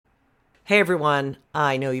Hey everyone,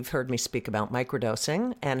 I know you've heard me speak about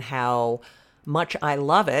microdosing and how much I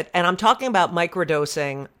love it. And I'm talking about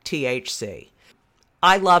microdosing THC.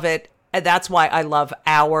 I love it. And that's why I love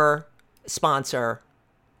our sponsor,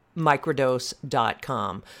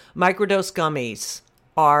 microdose.com. Microdose gummies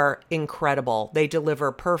are incredible. They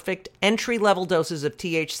deliver perfect entry-level doses of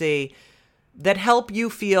THC that help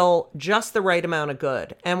you feel just the right amount of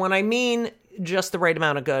good. And when I mean just the right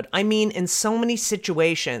amount of good, I mean in so many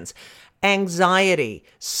situations: anxiety,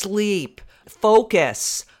 sleep,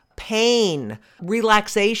 focus, pain,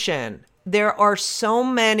 relaxation. There are so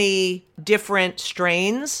many different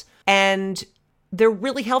strains and they're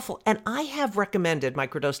really helpful. And I have recommended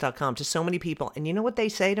microdose.com to so many people. And you know what they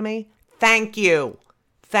say to me? Thank you.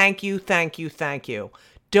 Thank you, thank you, thank you.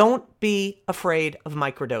 Don't be afraid of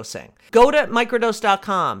microdosing. Go to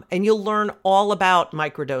microdose.com and you'll learn all about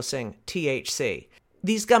microdosing THC.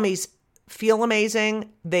 These gummies feel amazing.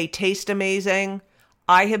 They taste amazing.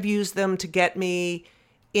 I have used them to get me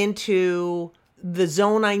into the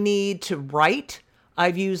zone I need to write.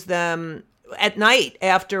 I've used them at night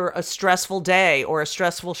after a stressful day or a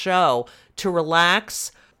stressful show to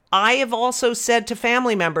relax. I have also said to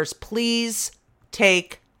family members, please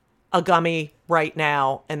take a gummy right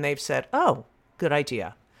now. And they've said, oh, good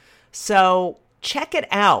idea. So check it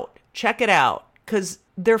out. Check it out because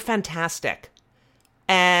they're fantastic.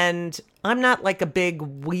 And I'm not like a big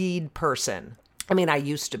weed person. I mean, I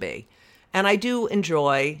used to be. And I do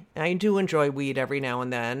enjoy weed every now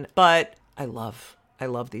and then, but I love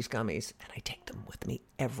these gummies and I take them with me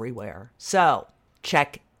everywhere. So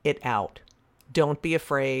check it out. Don't be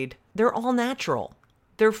afraid. They're all natural.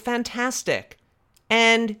 They're fantastic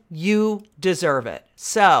and you deserve it.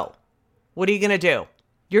 So what are you going to do?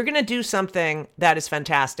 You're going to do something that is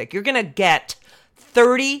fantastic. You're going to get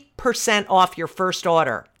 30% off your first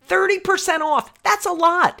order. 30% off. That's a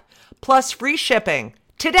lot. Plus free shipping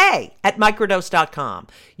today at microdose.com.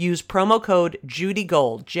 Use promo code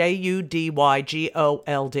JudyGold, JUDYGOLD.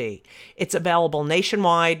 It's available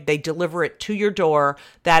nationwide. They deliver it to your door.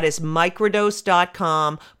 That is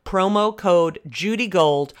microdose.com, promo code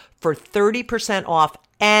JudyGold for 30% off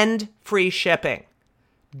and free shipping.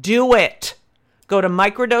 Do it. Go to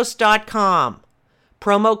microdose.com,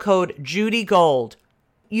 promo code JudyGold.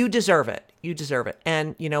 You deserve it. You deserve it.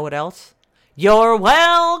 And you know what else? You're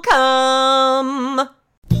welcome.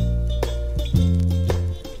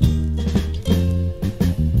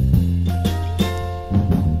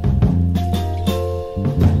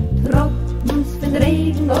 Droppens van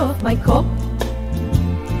regen op mijn kop.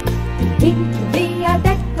 Ik weer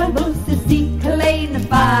dekkelbossen zie kleine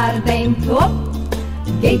paarden op.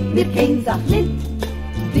 Geet weer geen zacht lint.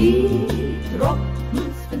 Die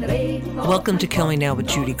droppens van regen op. Welcome to Killing Now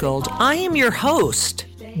with Judy Gold. I am your host,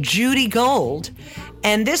 Judy Gold,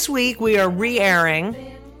 and this week we are re-airing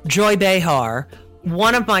Joy Behar,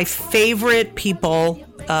 one of my favorite people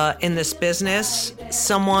in this business,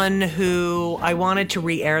 someone who I wanted to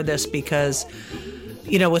re-air this because,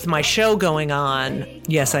 you know, with my show going on,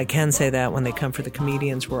 yes, I can say that when they come for the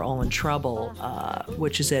comedians, we're all in trouble,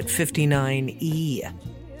 which is at 59E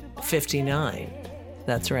 59.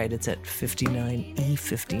 That's right, it's at 59E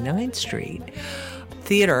 59th Street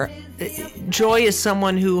Theater. Joy is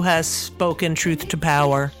someone who has spoken truth to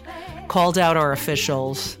power, called out our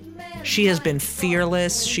officials. She has been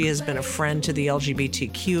fearless. She has been a friend to the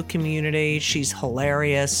LGBTQ community. She's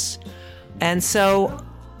hilarious. And so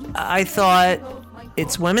I thought,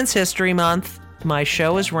 it's Women's History Month. My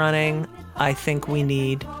show is running. I think we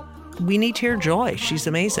need to hear Joy. She's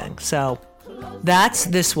amazing. So that's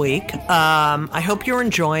this week. I hope you're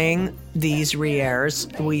enjoying these re-airs.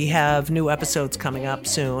 We have new episodes coming up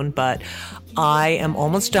soon, but I am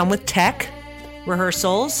almost done with tech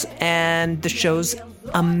rehearsals and the show's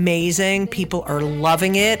amazing. People are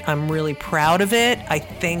loving it. I'm really proud of it. I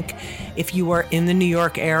think if you are in the New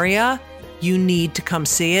York area, you need to come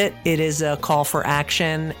see it. It is a call for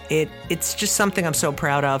action. It's just something I'm so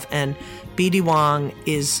proud of. And BD Wong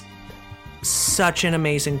is such an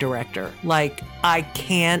amazing director. Like, I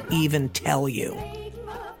can't even tell you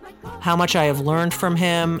how much I have learned from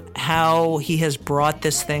him, how he has brought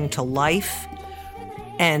this thing to life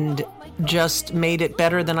and just made it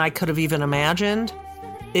better than I could have even imagined.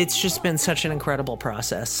 It's just been such an incredible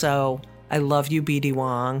process. So I love you, BD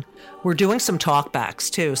Wong. We're doing some talkbacks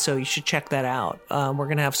too, so you should check that out. We're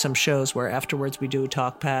going to have some shows where afterwards we do a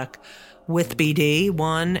talkback with BD,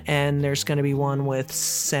 one, and there's going to be one with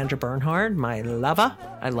Sandra Bernhard, my lover.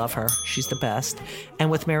 I love her. She's the best. And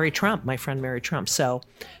with Mary Trump, my friend Mary Trump. So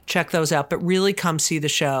check those out, but really come see the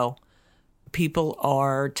show people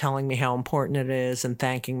are telling me how important it is and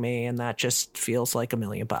thanking me, and that just feels like $1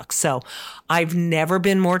 million. So I've never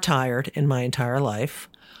been more tired in my entire life.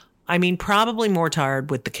 I mean, probably more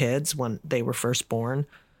tired with the kids when they were first born,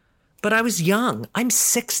 but I was young. I'm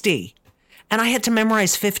 60 and I had to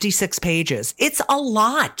memorize 56 pages. It's a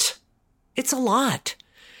lot. It's a lot.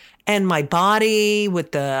 And my body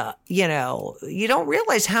with the, you don't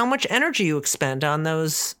realize how much energy you expend on the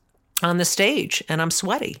stage, and I'm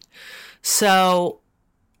sweaty. So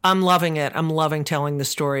I'm loving it. I'm loving telling the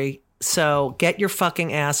story. So get your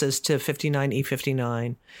fucking asses to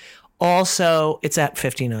 59E59. Also, it's at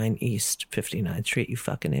 59 East 59th Street, you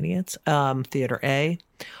fucking idiots. Theater A.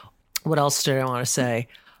 What else did I want to say?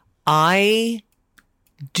 I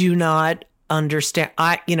do not understand.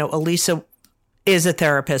 Elisa is a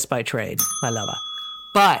therapist by trade. I love her.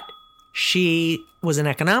 But she was an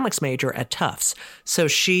economics major at Tufts. So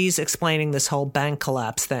she's explaining this whole bank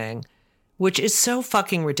collapse thing, which is so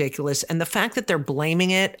fucking ridiculous. And the fact that they're blaming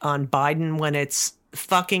it on Biden when it's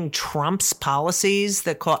fucking Trump's policies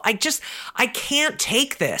that I can't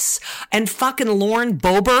take this. And fucking Lauren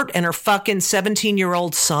Boebert and her fucking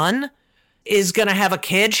 17-year-old son is going to have a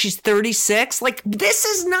kid. She's 36. Like, this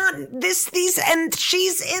is not and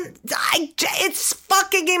she's it's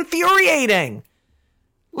fucking infuriating.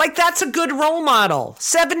 Like, that's a good role model.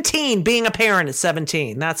 17, being a parent at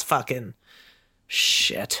 17. That's fucking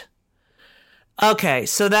shit. Okay,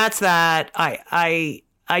 so that's that. I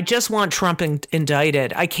just want Trump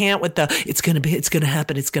indicted. I can't with it's going to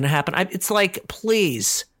happen. It's like,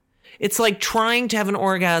 please. It's like trying to have an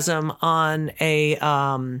orgasm on a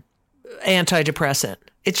antidepressant.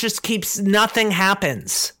 It just nothing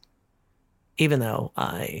happens. Even though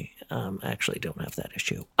I actually don't have that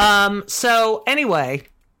issue. So anyway,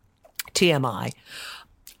 TMI.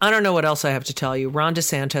 I don't know what else I have to tell you. Ron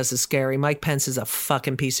DeSantis is scary. Mike Pence is a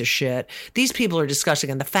fucking piece of shit. These people are disgusting.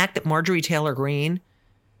 And the fact that Marjorie Taylor Greene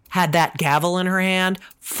had that gavel in her hand,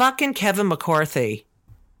 fucking Kevin McCarthy.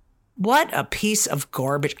 What a piece of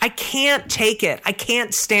garbage. I can't take it. I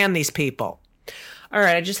can't stand these people. All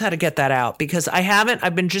right, I just had to get that out because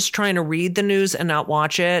I've been just trying to read the news and not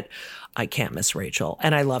watch it. I can't miss Rachel.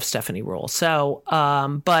 And I love Stephanie Ruhle. So,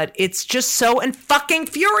 but it's just so fucking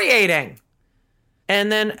infuriating. And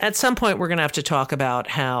then at some point, we're going to have to talk about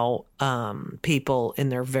how people in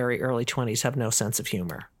their very early 20s have no sense of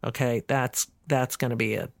humor. Okay, that's going to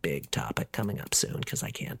be a big topic coming up soon because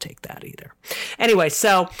I can't take that either. Anyway,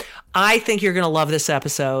 so I think you're going to love this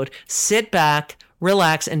episode. Sit back,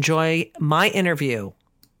 relax, enjoy my interview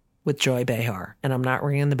with Joy Behar. And I'm not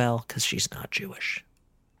ringing the bell because she's not Jewish.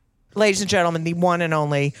 Ladies and gentlemen, the one and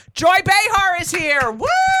only Joy Behar is here. Woo!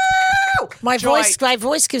 My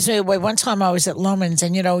voice gives me away. One time I was at Loman's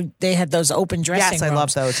and, they had those open dressing rooms. Yes, I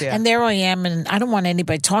love those, yeah. And there I am, and I don't want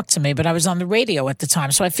anybody to talk to me, but I was on the radio at the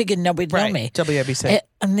time, so I figured nobody'd know me. WABC.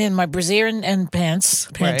 And then my brassiere and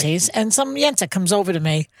panties, and some yenta comes over to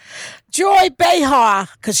me. Joy Behar,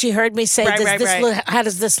 because she heard me say, how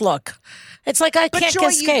does this look? It's like I can't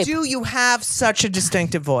escape. But Joy, you have such a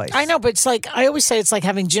distinctive voice. I know, but it's like, I always say it's like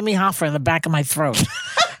having Jimmy Hoffa in the back of my throat.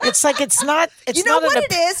 It's like it's not. You know what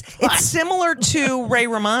it is? It's similar to Ray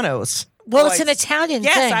Romano's. Well, it's an Italian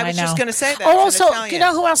thing. Yes, I was just going to say that. Oh, also, you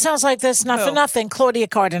know who else sounds like this? Not for nothing. Claudia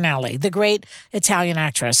Cardinale, the great Italian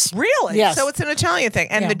actress. Really? Yes. So it's an Italian thing.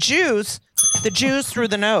 And the Jews through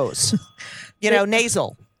the nose.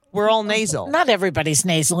 Nasal. We're all nasal. Not everybody's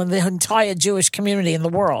nasal in the entire Jewish community in the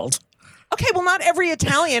world. Okay, well, not every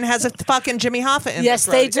Italian has a fucking Jimmy Hoffa in Yes,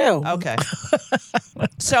 they do. Okay.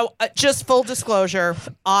 So, just full disclosure,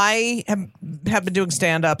 I have been doing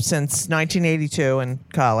stand-up since 1982 in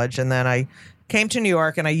college, and then I came to New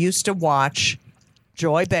York, and I used to watch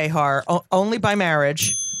Joy Behar, only by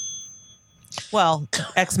marriage. Well,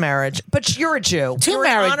 ex-marriage. But you're a Jew. Two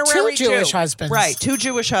Jewish husbands. Right, two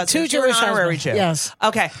Jewish husbands. Two Jewish husbands. Honorary husbands. Jew. Yes.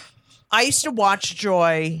 Okay. I used to watch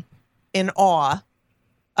Joy in awe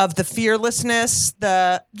of the fearlessness,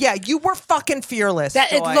 you were fucking fearless.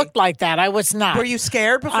 It looked like that. I was not. Were you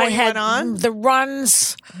scared before you went on? The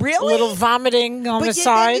runs, really, little vomiting on the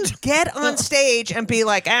side. Then you get on stage and be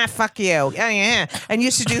like, fuck you, yeah, and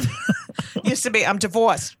used to be, I'm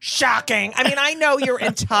divorced. Shocking. I mean, I know your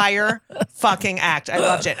entire fucking act. I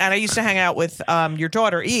loved it, and I used to hang out with your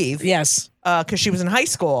daughter Eve. Yes. Because she was in high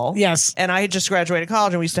school. Yes. And I had just graduated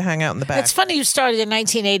college, and we used to hang out in the back. It's funny you started in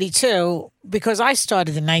 1982 because I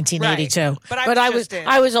started in 1982. Right. But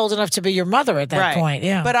I was old enough to be your mother at that point.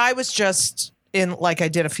 Yeah. But I was just in, I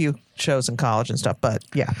did a few shows in college and stuff. But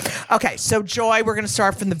yeah. Okay. So Joy, we're going to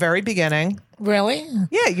start from the very beginning. Really?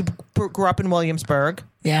 Yeah. You grew up in Williamsburg.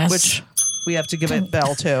 Yes. Which we have to give it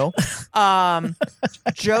bell to.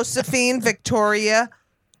 Josephine Victoria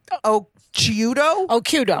Occhiuto.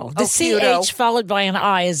 Occhiuto. The Occhiuto. CH followed by an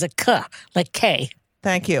I is a K, like K.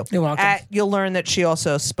 Thank you. You're welcome. You'll learn that she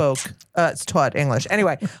also taught English.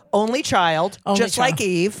 Anyway, only child, just child. like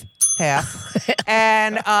Eve, half.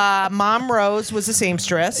 And Mom Rose was a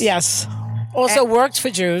seamstress. Yes. Also worked for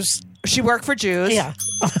Jews. She worked for Jews. Yeah.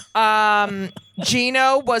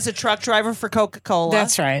 Gino was a truck driver for Coca-Cola.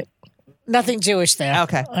 That's right. Nothing Jewish there.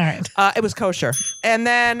 Okay. All right. It was kosher. And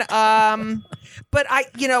then, but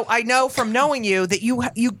I know from knowing you that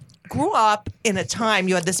you grew up in a time,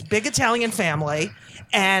 you had this big Italian family.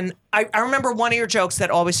 And I remember one of your jokes that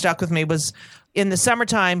always stuck with me was in the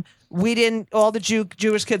summertime, all the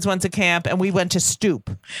Jewish kids went to camp and we went to Stoop.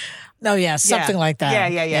 No, yeah, something like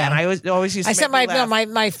that. Yeah. And I always used to I said make me laugh.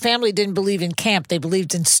 my family didn't believe in camp. They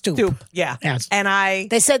believed in stoop. Stoop, yeah. Yes. And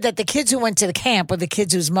They said that the kids who went to the camp were the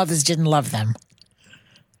kids whose mothers didn't love them.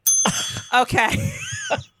 Okay.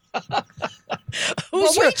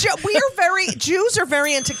 Well, Jews are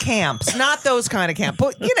very into camps, not those kind of camps.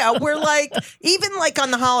 But, we're like, even like on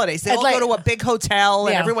the holidays, they all go to a big hotel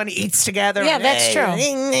and everyone eats together. Yeah, that's true.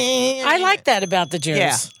 I like that about the Jews.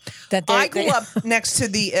 Yeah. That I grew up next to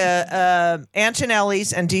the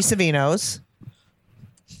Antonellis and Di Savinos.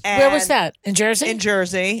 Where was that? In Jersey? In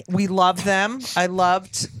Jersey. We loved them. I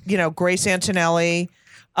loved, Grace Antonelli.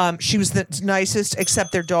 She was the nicest,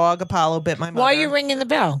 except their dog, Apollo, bit my mother. Why are you ringing the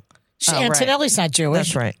bell? Antonelli's not Jewish.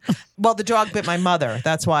 That's right. Well, the dog bit my mother.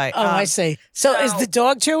 That's why. Oh, I see. So is the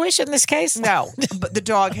dog Jewish in this case? No, but the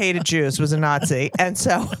dog hated Jews, was a Nazi. And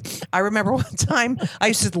so I remember one time I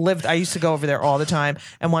used to go over there all the time.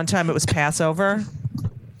 And one time it was Passover.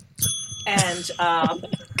 And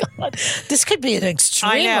God, this could be an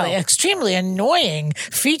extremely annoying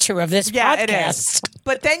feature of this podcast. It is.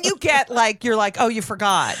 But then you get you're like, oh, you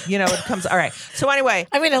forgot. It comes. All right. So anyway.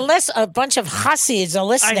 I mean, unless a bunch of Hassids are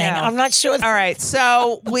listening, I'm not sure. All right.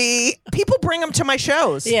 So people bring them to my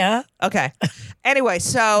shows. Yeah. Okay. Anyway,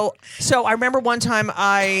 so I remember one time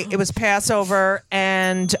it was Passover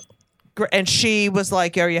and she was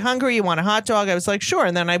like, are you hungry? You want a hot dog? I was like, sure.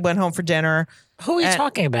 And then I went home for dinner. Who are you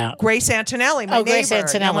talking about? Grace Antonelli, my neighbor. Grace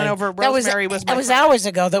Antonelli. I went over. Rosemary was my It was friend. hours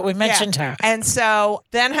ago that we mentioned her. And so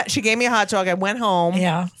then she gave me a hot dog. I went home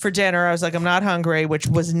for dinner. I was like, I'm not hungry, which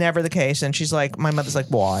was never the case. And she's like, my mother's like,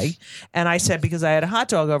 why? And I said, because I had a hot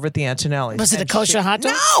dog over at the Antonellis. Was it a kosher hot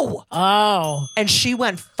dog? No. Oh. And she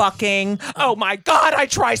went fucking, oh my God, I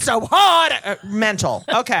try so hard. Mental.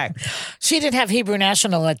 Okay. She didn't have Hebrew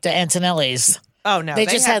National at the Antonellis. Oh no! They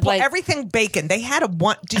just had everything bacon. They had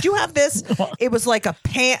Did you have this? It was like an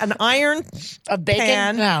iron bacon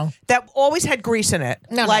pan that always had grease in it.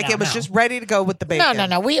 No, it was just ready to go with the bacon.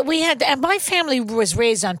 No. We had, and my family was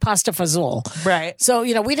raised on pasta fazool. Right. So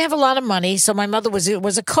we didn't have a lot of money. So my mother was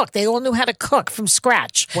a cook. They all knew how to cook from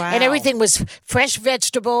scratch. Wow. And everything was fresh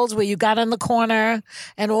vegetables where you got on the corner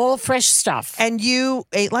and all fresh stuff. And you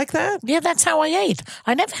ate like that? Yeah, that's how I ate.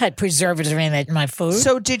 I never had preservatives or anything in my food.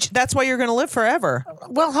 So that's why you're going to live forever.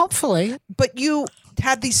 Well, hopefully. But you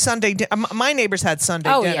had these Sunday my neighbors had Sunday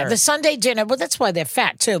dinner. Oh, yeah, the Sunday dinner. Well, that's why they're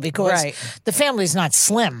fat, too, because the family's not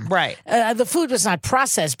slim. Right. The food was not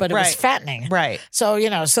processed, but it was fattening. Right. So,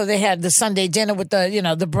 so they had the Sunday dinner with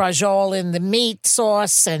the, the brajol and the meat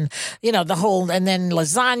sauce and, the whole, and then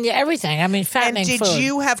lasagna, everything. I mean, fattening food. And did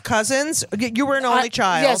you have cousins? You were an only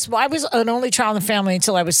child. Yes. Well, I was an only child in the family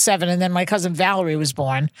until I was 7, and then my cousin Valerie was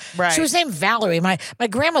born. Right. She was named Valerie. My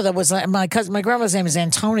grandmother was, my grandmother's name is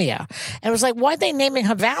Antonia. And it was like, why'd they naming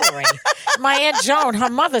her Valerie? My Aunt Joan, her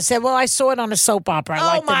mother, said, well, I saw it on a soap opera. I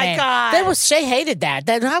liked the name. God. She hated that.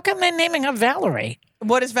 How come they're naming her Valerie?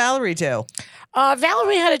 What does Valerie do?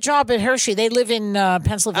 Valerie had a job at Hershey. They live in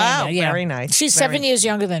Pennsylvania. Oh, yeah. Very nice. She's 7 years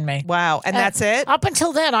younger than me. Wow. And that's it? Up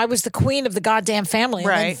until then, I was the queen of the goddamn family.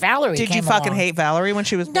 Right. And then Valerie Did you came fucking along. hate Valerie when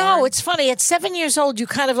she was born? No, it's funny. At 7 years old, you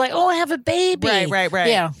kind of like, I have a baby. Right.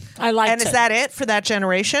 Yeah, I liked it. And is that it for that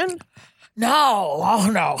generation? No. Oh,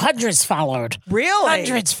 no. Hundreds followed. Really?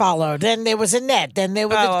 Hundreds followed. Then there was Annette. Then there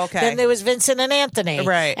was then there was Vincent and Anthony.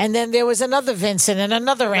 Right. And then there was another Vincent and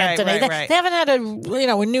another Anthony. Right. They haven't had a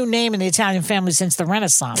new name in the Italian family since the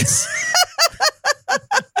Renaissance.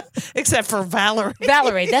 Except for Valerie.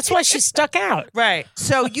 Valerie. That's why she stuck out. Right.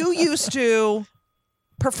 So you used to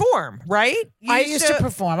perform, right? I used to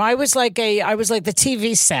perform. I was like the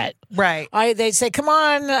TV set. Right. They'd say, "Come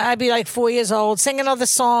on," I'd be like 4 years old, sing another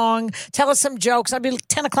song, tell us some jokes. I'd be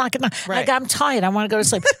 10 o'clock at night. Right. I'm tired. I want to go to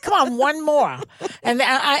sleep. Come on, one more. And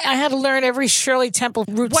I had to learn every Shirley Temple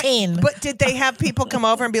routine. But did they have people come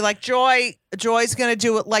over and be like, Joy's going to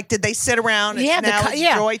do it? Like, did they sit around? And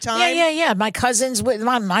it's Joy time? Yeah. My cousins,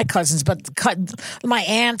 not my cousins, but my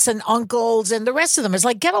aunts and uncles and the rest of them. It's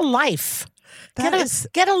like, get a life.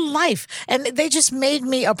 Get a life. And they just made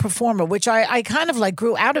me a performer, which I kind of like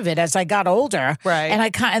grew out of it as I got older. Right.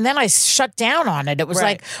 And then I shut down on it. It was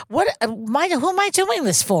like, who am I doing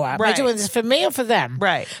this for? Am I doing this for me or for them?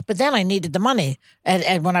 Right. But then I needed the money.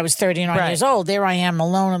 And when I was 39 years old, there I am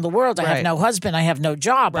alone in the world. I have no husband. I have no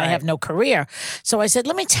job. I have no career. So I said,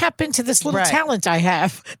 let me tap into this little talent I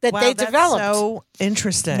have that they developed. That's so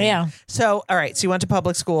interesting. Yeah. So, all right. So you went to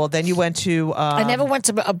public school. Then you went to... I never went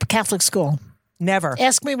to a Catholic school. Never.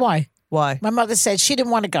 Ask me why. Why? My mother said she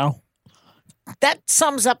didn't want to go. That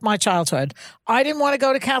sums up my childhood. I didn't want to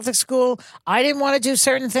go to Catholic school. I didn't want to do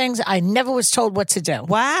certain things. I never was told what to do.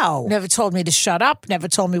 Wow. Never told me to shut up. Never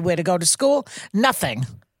told me where to go to school. Nothing.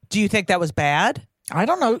 Do you think that was bad? I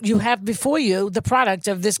don't know. You have before you the product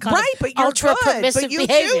of this kind but of you're ultra good. permissive But you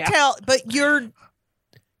behavior. but you're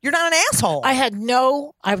not an asshole.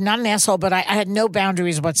 I'm not an asshole, but I had no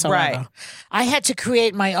boundaries whatsoever. Right. I had to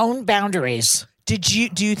create my own boundaries. Do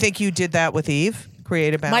you think you did that with Eve?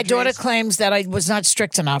 Create a boundaries? My daughter claims that I was not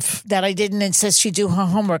strict enough, that I didn't insist she do her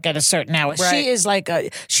homework at a certain hour. Right. She is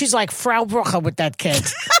she's like Frau Brucher with that kid.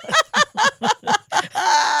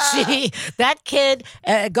 That kid,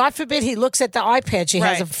 God forbid he looks at the iPad she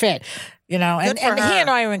has a fit. You know, and he and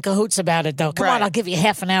I are in cahoots about it, though. Come on, I'll give you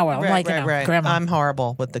half an hour. I'm Grandma. I'm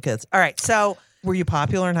horrible with the kids. All right, so were you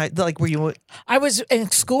popular in high? Like, were you? I was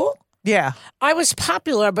in school. Yeah, I was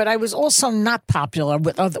popular, but I was also not popular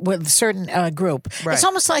with a certain group. Right. It's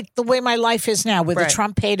almost like the way my life is now, where the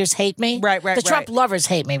Trump haters hate me. The Trump lovers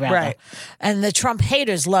hate me, rather. Right. And the Trump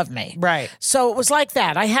haters love me. Right. So it was like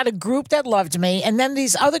that. I had a group that loved me, and then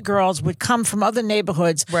these other girls would come from other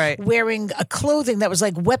neighborhoods wearing a clothing that was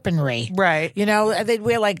like weaponry. Right. You know, they'd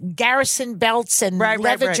wear like Garrison belts and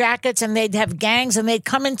leather jackets, and they'd have gangs, and they'd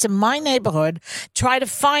come into my neighborhood, try to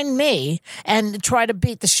find me, and try to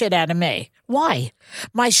beat the shit out of me. Why?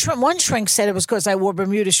 One shrink said it was because I wore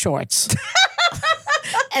Bermuda shorts.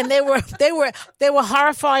 And they were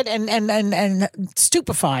horrified and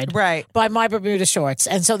stupefied by my Bermuda shorts.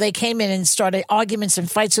 And so they came in and started arguments and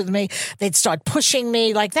fights with me. They'd start pushing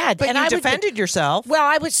me like that. But and you defended yourself. Well,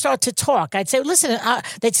 I would start to talk. I'd say, listen,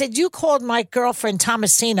 they'd say, you called my girlfriend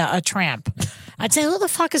Thomasina a tramp. I'd say, who the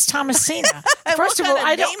fuck is Thomasina? First of all,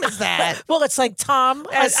 I don't. What name is that? Well, it's like Tom.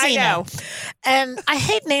 I know. And I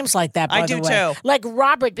hate names like that, by the way. I do, too. Like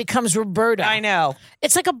Robert becomes Roberta. I know.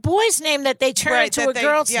 It's like a boy's name that they turn into a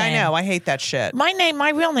girl's name. Yeah, I know. I hate that shit.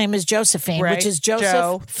 My real name is Josephine, which is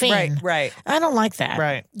Joseph Fiend. Right. I don't like that.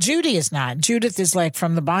 Right. Judy is not. Judith is like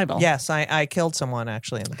from the Bible. Yes, I killed someone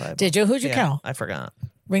actually in the Bible. Did you? Who'd you kill? I forgot.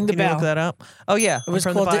 Ring the Can bell. you look that up? Oh, yeah. It was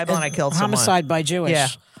from called the Bible and I killed someone. Homicide by Jewish. Yeah.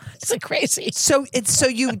 It's like crazy.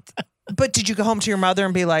 But did you go home to your mother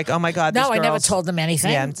and be like, oh my God, No, I never told them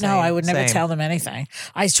anything. Yeah, no, I would never tell them anything.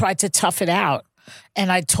 I tried to tough it out.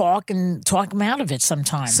 And I'd talk them out of it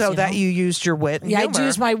sometimes. So you used your wit and humor. I'd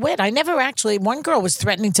use my wit. I never actually, one girl was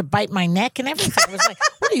threatening to bite my neck and everything. I was like,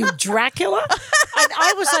 what are you, Dracula? And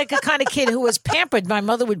I was like a kind of kid who was pampered. My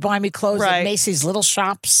mother would buy me clothes at Macy's little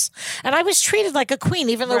shops. And I was treated like a queen,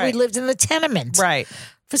 even though we lived in the tenement. Right.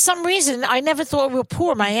 For some reason, I never thought we were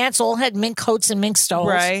poor. My aunts all had mink coats and mink stoles.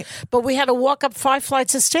 Right. But we had to walk up 5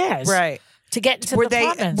 flights of stairs. Right. To get into the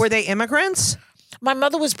apartments. Were they immigrants? My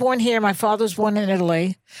mother was born here. My father was born in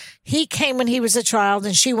Italy. He came when he was a child,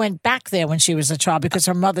 and she went back there when she was a child because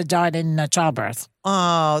her mother died in childbirth.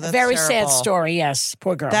 Oh, that's very terrible. sad story. Yes,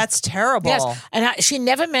 poor girl. That's terrible. Yes, and she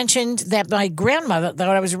never mentioned that my grandmother that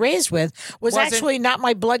I was raised with was actually not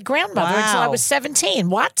my blood grandmother until I was 17.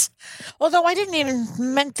 What? Although I didn't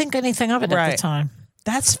even think anything of it at the time.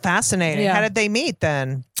 That's fascinating. Yeah. How did they meet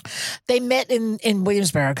then? They met in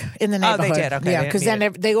Williamsburg in the neighborhood. Oh, they did. Okay, yeah, because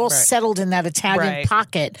then they all settled in that Italian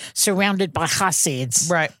pocket, surrounded by Hasids.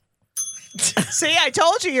 Right. See, I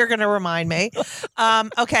told you you're going to remind me.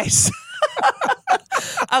 Okay.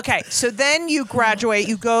 Okay, so then you graduate.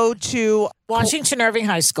 You go to Washington Irving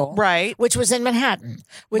High School, right, which was in Manhattan,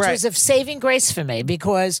 which was a saving grace for me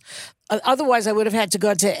because otherwise I would have had to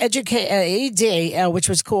go to ED, which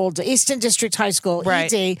was called Eastern District High School,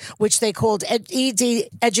 ED, which they called ED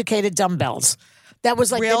Educated Dumbbells. That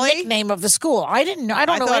was like Really? the nickname of the school. I didn't know. I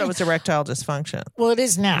don't I know. thought any- it was erectile dysfunction. Well, it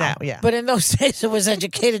is now. Now, yeah. But in those days, it was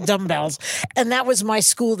Educated Dumbbells. And that was my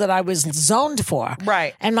school that I was zoned for.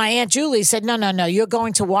 Right. And my Aunt Julie said, no, you're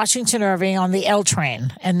going to Washington Irving on the L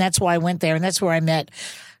train. And that's why I went there. And that's where I met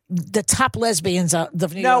the top lesbians of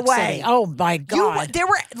New No York way. City. Oh, my God. There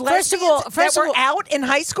were First of all- lesbians first that of were all- out in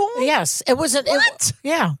high school? Yes. It was What?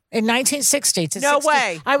 yeah. In 1960 to No 60.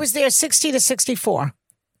 way. I was there 60 to 64.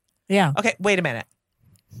 Yeah. Okay, wait a minute.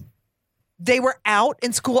 They were out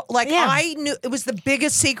in school. Like, Yeah. I knew it was the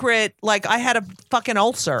biggest secret. Like, I had a fucking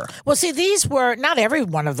ulcer. Well, see, these were not every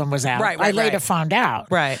one of them was out. Right, I later right. found out.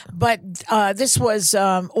 Right. But this was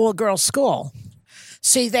all girls school.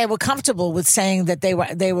 See, they were comfortable with saying that they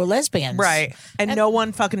were lesbians. Right. And no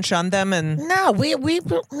one fucking shunned them. And No,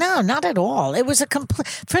 no, not at all. It was a complete.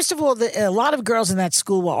 First of all, a lot of girls in that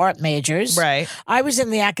school were art majors. Right. I was in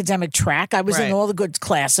the academic track. I was in Right. all the good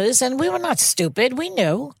classes, and we were not stupid. We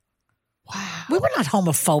knew. Wow. We were not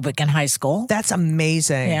homophobic in high school. that's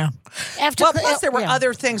amazing. Yeah. After Well, plus there were yeah.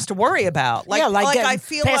 other things to worry about. Like, yeah, like I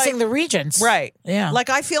feel passing like, the regents. right. Yeah. Like,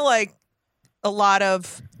 I feel like a lot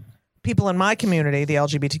of people in my community, the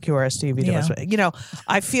LGBTQRST, Yeah. you know,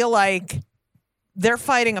 I feel like they're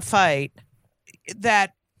fighting a fight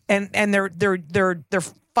that, and they're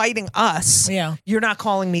fighting us. Yeah. You're not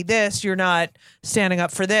calling me this. You're not standing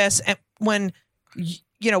up for this. And when,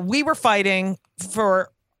 you know, we were fighting for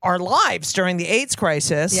our lives during the AIDS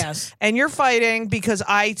crisis. Yes. And you're fighting because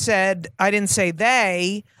I didn't say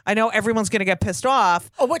they. I know everyone's going to get pissed off.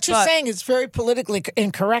 Oh, what you're but- saying is very politically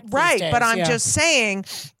incorrect. these Right, days, but I'm yeah. just saying,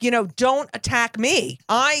 you know, don't attack me.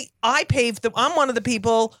 I'm one of the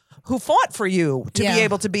people who fought for you to Yeah. be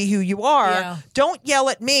able to be who you are. Yeah. Don't yell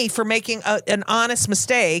at me for making an honest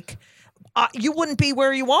mistake. You wouldn't be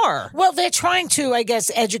where you are. Well, they're trying to, I guess,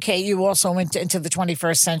 educate you also into the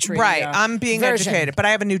 21st century. Right. I'm being version. educated, but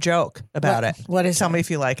I have a new joke about it. What is Tell it? me if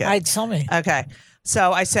you like it. Tell me. Okay.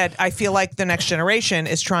 So I said, I feel like the next generation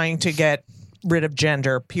is trying to get rid of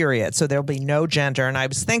gender, period. So there'll be no gender. And I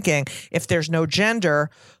was thinking, if there's no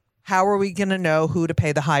gender, how are we going to know who to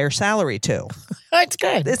pay the higher salary to? It's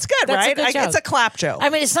good. It's good, That's right? A good joke. It's a clap joke. I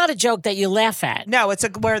mean, it's not a joke that you laugh at. No, it's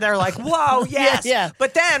where they're like, whoa, yes. Yeah.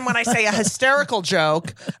 But then when I say a hysterical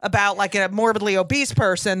joke about like a morbidly obese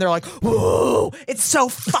person, they're like, whoa, it's so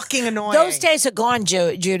fucking annoying. Those days are gone,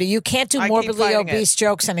 Judy. You can't do I keep morbidly fighting obese it.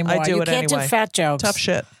 jokes anymore. I do you it can't anyway. do fat jokes. Tough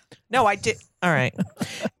shit. No, I did. All right.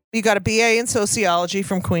 You got a BA in sociology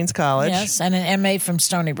from Queens College. Yes, and an MA from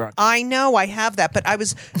Stony Brook. I know I have that, but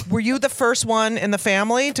were you the first one in the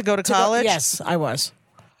family to go to college? Yes, I was.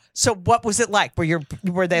 So what was it like?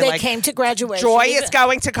 Were they They like, came to graduation. Joy is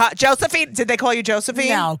going to college? Josephine, did they call you Josephine?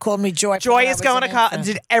 No, called me Joy. Joy when I is was going an to college.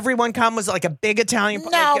 infant. Did everyone come? Was it like a big Italian?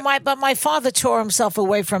 No, like, but my father tore himself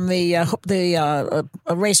away from the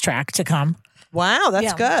racetrack to come. wow, that's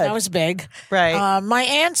Yeah, good. That was big. Right. My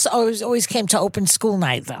aunts always came to open school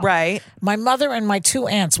night, though. right. My mother and my two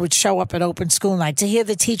aunts would show up at open school night to hear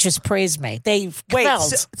the teachers praise me. They Wait,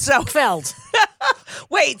 kveld. so Kveld.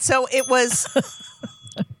 wait, so it was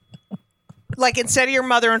like instead of your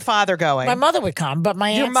mother and father going, My mother would come, but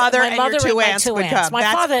my your aunts, mother my and mother your two my aunts two would aunts. come. My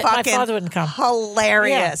That's father fucking wouldn't come.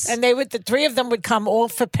 hilarious. Yeah. And the three of them would come all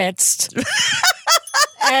for pits.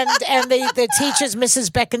 And the teachers,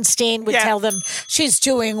 Mrs. Beckenstein, would Yeah. tell them she's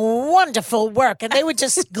doing wonderful work, and they would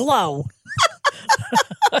just glow.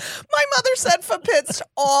 My mother said for pits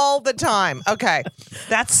all the time. Okay,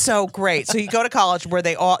 that's so great. So you go to college where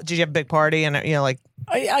did you have a big party and like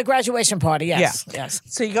A graduation party, yes, yes,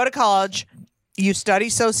 so you go to college, you study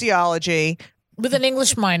sociology, with an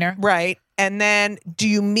English minor. right? And then do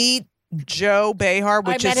you meet Joe Behar?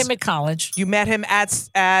 I met him at college. You met him at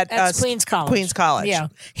Queens College. Queens College. Yeah,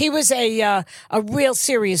 he was a real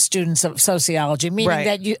serious student of sociology, meaning Right.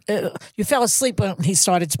 that you fell asleep when he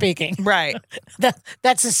started speaking. Right.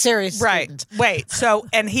 That's a serious Right. student. Wait. So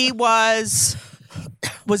and he was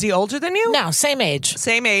he older than you? No, same age.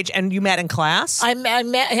 Same age, and you met in class. I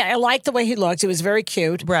liked the way he looked. He was very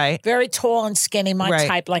cute. Right. Very tall and skinny, my Right.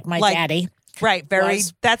 type, like my Like- daddy. Right, very.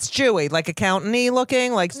 Was. That's Jewy, like accountant-y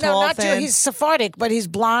looking, like No, tall, not thin. Jew. He's Sephardic, but he's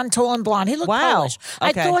blonde, tall and blonde. He looked Wow. Polish.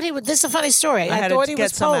 I Okay. thought he would. This is a funny story. I I had to thought he get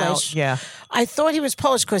was some out. Polish. Yeah. I thought he was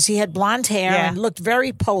Polish because he had blonde hair Yeah. and looked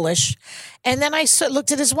very Polish. And then I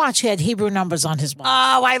looked at his watch. He had Hebrew numbers on his watch.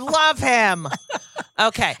 Oh, I love him.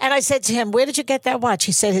 Okay. And I said to him, "Where did you get that watch?"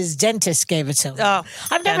 He said his dentist gave it to him. Oh,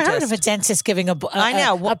 I've never heard of dentist. a dentist giving I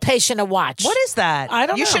know. a patient a watch. What is that? I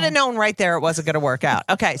don't You know. should have known right there it wasn't going to work out.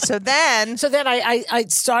 Okay, so then So then I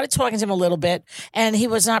started talking to him a little bit, and he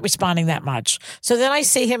was not responding that much. So then I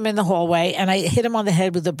see him in the hallway, and I hit him on the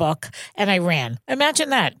head with a book, and I ran. Imagine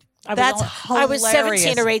that. I was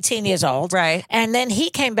 17 or 18 years old. Right. And then he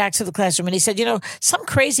came back to the classroom and he said, some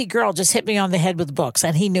crazy girl just hit me on the head with books,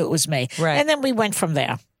 and he knew it was me. Right. And then we went from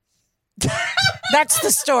there. That's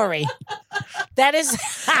the story. That is.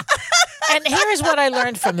 And here's what I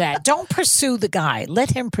learned from that. Don't pursue the guy.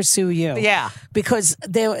 Let him pursue you. Yeah. Because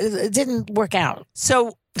it didn't work out.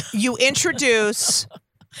 So you introduce...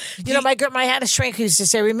 My had a shrink who used to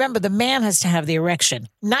say, remember, the man has to have the erection,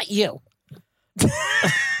 not you.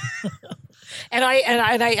 And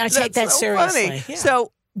I take that so seriously. Funny. Yeah.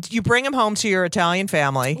 So you bring him home to your Italian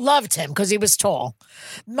family. Loved him because he was tall.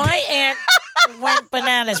 My aunt went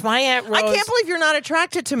bananas. My aunt Rose. I can't believe you're not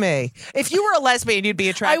attracted to me. If you were a lesbian, you'd be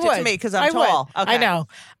attracted to me because I'm tall. Okay. I know.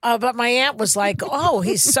 But my aunt was like, oh,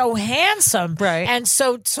 he's so handsome Right. and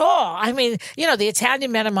so tall. I mean, the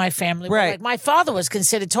Italian men in my family were Right. like, my father was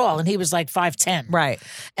considered tall and he was like 5'10". Right.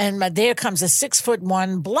 And there comes a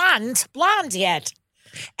 6'1" blonde yet.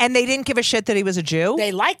 And they didn't give a shit that he was a Jew?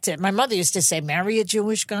 They liked it. My mother used to say, marry a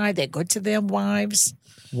Jewish guy. They're good to their wives.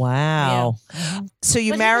 Wow. Yeah. So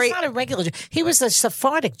you But marry... he was not a regular Jew. He was a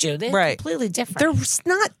Sephardic Jew. They're Right. completely different. There's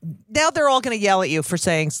not... Now they're all going to yell at you for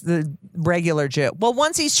saying the regular Jew. Well,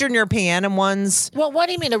 one's Eastern European and one's... Well, what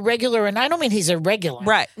do you mean a regular? And I don't mean he's a regular.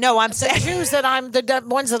 Right. No, I'm The saying... Jews that the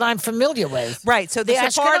ones that I'm familiar with. Right. So the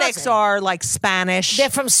Sephardics Ashkenazi. are like Spanish. They're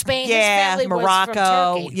from Spain. His Yeah, family was Morocco.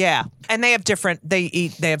 from Turkey. Yeah. And they have different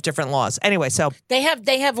laws. Anyway, so... They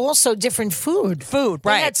have also different food. Food,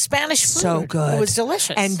 right. They had Spanish food. So good. It was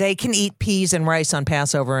delicious. And they can eat peas and rice on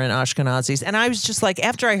Passover in Ashkenazis. And I was just like,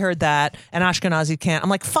 after I heard that, an Ashkenazi can't, I'm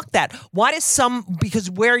like, fuck that. Why does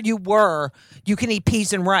because where you were, you can eat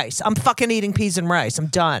peas and rice. I'm fucking eating peas and rice. I'm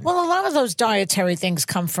done. Well, a lot of those dietary things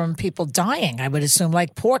come from people dying, I would assume,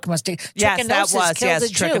 like pork must have. Yes, that trichinosis was, killed yes, a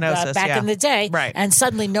Jew trichinosis, back yeah. in the day. Right. And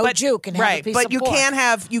suddenly no Jew can have a piece but of you pork. can't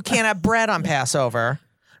have bread on Passover.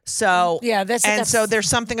 So Yeah, so there's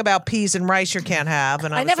something about peas and rice you can't have.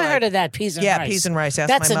 And I was never like, heard of that, peas and rice. Yeah, peas and rice. Ask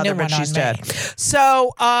That's my a mother, new but one she's on me. dead.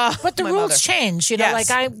 So, But the my rules mother. changed. Yes. Like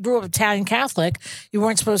I grew up Italian Catholic. You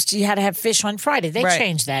weren't supposed to. You had to have fish on Friday. They Right.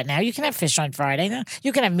 changed that now. You can have fish on Friday. Now.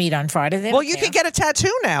 You can have meat on Friday. They Well, don't you care. can get a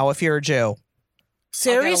tattoo now if you're a Jew. I'll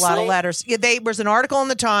Seriously? get a lot of letters. Yeah, was an article in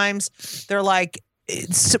the Times. They're like,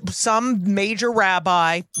 some major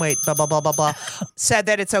rabbi, blah, blah, blah, blah, blah, said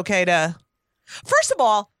that it's okay to, first of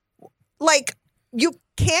all, like, you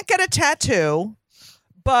can't get a tattoo,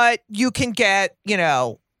 but you can get,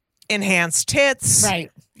 enhanced tits.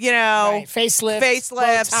 Right. Right. Facelifts,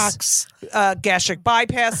 Botox, gastric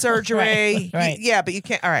bypass surgery. Right. Yeah, but you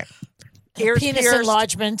can't. All right. Ears penis pierced.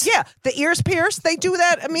 enlargement. Yeah, the ears pierced. They do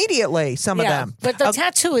that immediately. Some of them. But the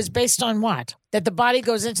tattoo is based on what? That the body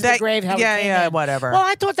goes into the grave. How it came in. Whatever. Well,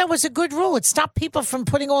 I thought that was a good rule. It stopped people from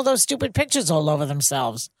putting all those stupid pictures all over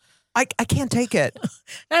themselves. I can't take it.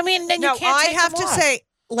 I mean, then you can't. I take have them to off. say,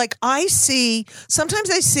 like, sometimes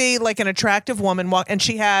I see like an attractive woman walk and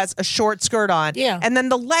she has a short skirt on. Yeah. And then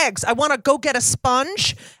the legs, I want to go get a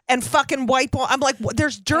sponge and fucking wipe on. I'm like,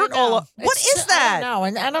 there's dirt all over. What is that? I don't know.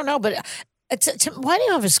 And I don't know, but why do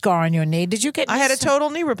you have a scar on your knee? Did you get? I had a total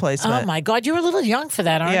knee replacement. Oh my God, you're a little young for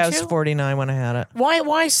that, aren't you? Yeah, I was 49 when I had it.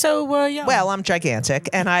 Why so young? Well, I'm gigantic,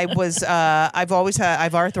 and I was. I've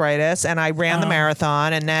arthritis, and I ran the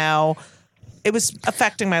marathon, and now it was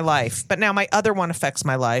affecting my life. But now my other one affects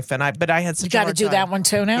my life, but I had such. You got to do that one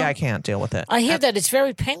too now. Yeah, I can't deal with it. I hear that it's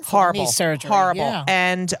very painful. Horrible knee surgery. horrible, Yeah.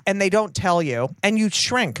 and they don't tell you, and you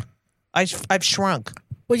shrink. I've shrunk.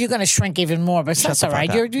 Well, you're going to shrink even more, but that's the all right.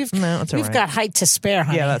 fuck up. You've No, it's all right. got height to spare,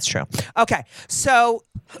 honey. Yeah, that's true. Okay, so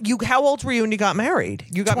how old were you when you got married?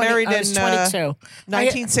 You got married I in was 22.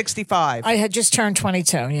 1965. I had just turned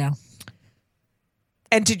 22. Yeah.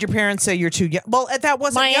 And did your parents say you're too young? Well, that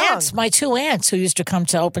wasn't young. My two aunts who used to come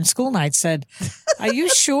to open school night said, "Are you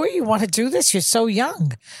sure you want to do this? You're so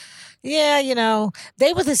young." Yeah,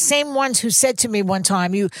 they were the same ones who said to me one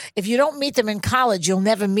time, if you don't meet them in college, you'll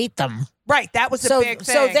never meet them. Right, that was a big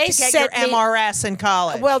thing. So they to get set your me- MRS in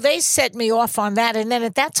college. Well, they set me off on that. And then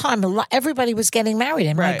at that time, everybody was getting married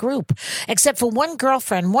in my Right. group, except for one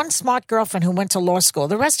smart girlfriend who went to law school.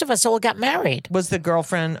 The rest of us all got married. Was the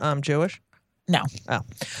girlfriend Jewish? No. Oh,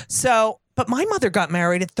 so but my mother got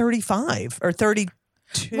married at 35 or 32.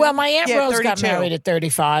 Well, my Aunt Rose got 32. married at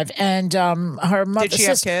 35, and her mother, Did she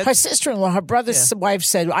have kids? her sister-in-law, her brother's wife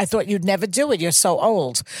said, "I thought you'd never do it. You're so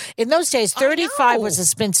old." In those days, 35 was a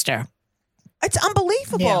spinster. It's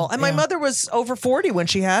unbelievable. Yeah, and my yeah. mother was over 40 when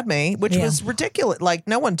she had me, which Yeah. was ridiculous. Like,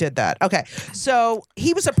 no one did that. Okay. So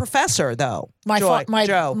he was a professor, though.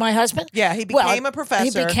 Joe. My husband? Yeah, he became a professor.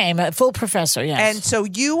 He became a full professor, yes. And so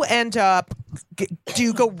you end up do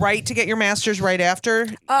you go right to get your master's right after?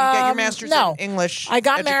 You get your master's no. in English. I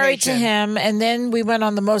got married to education. him, and then we went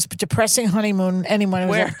on the most depressing honeymoon anyone was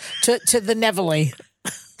Where? to the Nevele.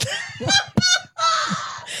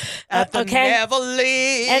 At the okay.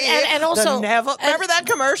 Nevele. And also- remember that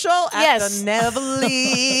commercial? At Yes. the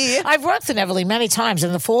Nevele. I've worked the Nevele many times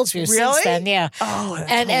in the Fallsview since Really? then, yeah. Oh,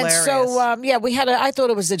 that's and so we had I thought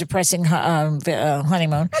it was a depressing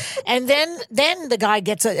honeymoon, and then the guy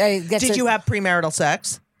gets Did you have premarital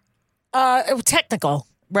sex? technical?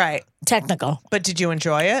 Right. But did you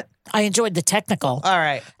enjoy it? I enjoyed the technical. All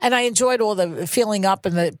right. And I enjoyed all the feeling up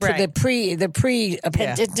and the Right. pre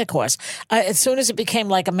intercourse. As soon as it became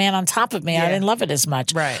like a man on top of me, I Yeah. didn't love it as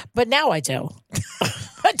much. Right. But now I do.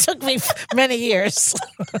 It took me many years.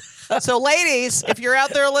 So, ladies, if you're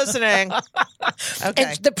out there listening, okay.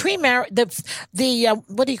 And the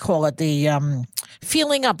what do you call it? The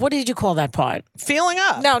feeling up. What did you call that part? Feeling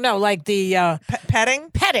up. No, like the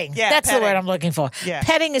Petting? petting. Yeah, That's petting. the word I'm looking for. Yeah.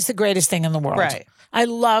 Petting is the greatest thing in the world. Right. I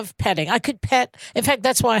love petting. I could pet. In fact,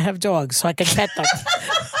 that's why I have dogs, so I can pet them.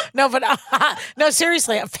 No, but no,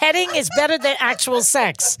 seriously, petting is better than actual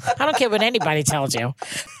sex. I don't care what anybody tells you.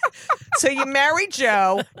 So you marry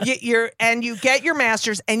Joe, you get your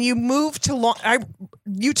master's, and you move to Long.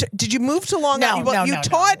 Did you move to Long Island? No, you no.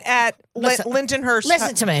 taught at Listen- Lindenhurst.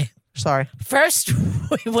 Listen to me. Sorry. First,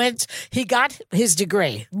 he got his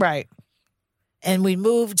degree, Right. and we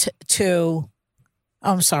moved to.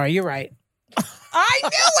 Oh, I'm sorry, you're right. I knew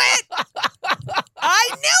it. I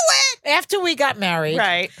knew it. After we got married,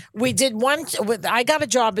 Right. we did one. I got a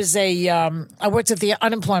job as I worked at the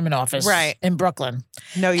unemployment office, Right. in Brooklyn.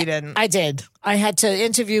 No, you didn't. I did. I had to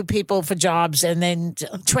interview people for jobs and then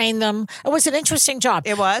train them. It was an interesting job.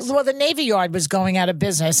 It was? Well, the Navy Yard was going out of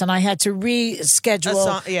business, and I had to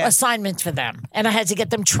reschedule assignments for them, and I had to get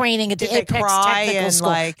them training at the Did they Apex cry Technical and, School.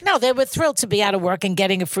 like- No, they were thrilled to be out of work and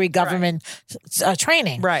getting a free government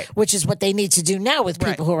training, Right. Which is what they need to do now with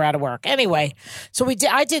people who are out of work. Anyway, so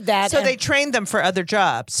I did that. So and- they trained them for other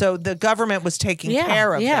jobs. So the government was taking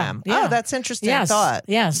care of them. yeah. Oh, that's interesting Yes, thought.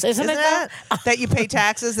 yes. Isn't it that? That you pay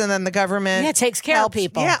taxes and then the government takes care of helps-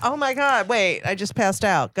 people. Yeah. Oh my God. Wait, I just passed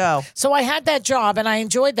out. Go. So I had that job and I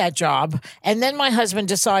enjoyed that job. And then my husband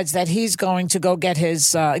decides that he's going to go get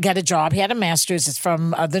his get a job. He had a master's. It's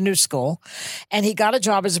from the New School, and he got a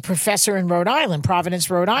job as a professor in Rhode Island, Providence,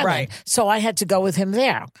 Rhode Island. Right. So I had to go with him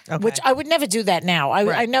there, Okay. which I would never do that now.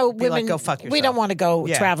 I know Be like, women. go fuck we yourself. don't want to go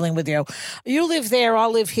Yeah. traveling with you. You live there,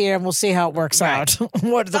 I'll live here, and we'll see how it works Right. out.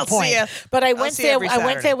 What is the I'll see point? ya. But I I'll went see you there. every I went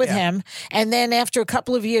Saturday. there with Yeah. him, and then after a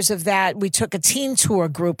couple of years of that, we took a teen tour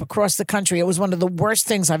group across the country. It was one of the worst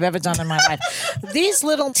things I've ever done in my life. These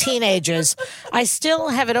little teenagers, I still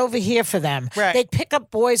have it over here for them. Right. They'd pick up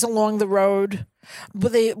boys along the road.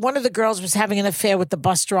 But one of the girls was having an affair with the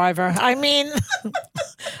bus driver. I mean,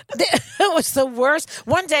 it was the worst.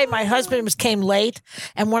 One day, my husband came late,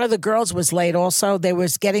 and one of the girls was late also. They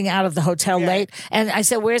was getting out of the hotel late, and I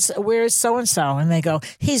said, "Where's so and so?" And they go,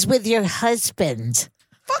 "He's with your husband."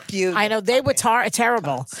 Fuck you. I know they were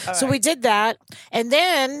terrible. So we did that, and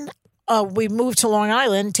then we moved to Long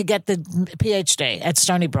Island to get the PhD at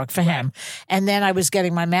Stony Brook for him. And then I was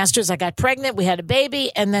getting my master's. I got pregnant. We had a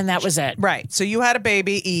baby, and then that was it. Right. So you had a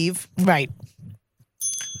baby, Eve. Right.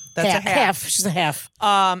 That's a half. She's a half.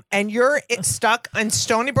 And you're stuck in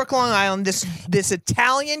Stony Brook, Long Island. This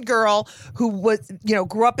Italian girl who was,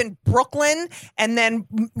 grew up in Brooklyn and then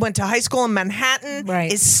went to high school in Manhattan.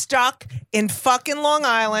 Right. Is stuck in fucking Long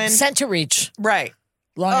Island. Center Reach, Right.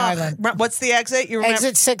 Long Island. What's the exit? You remember?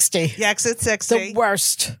 Exit 60. Yeah, exit 60. The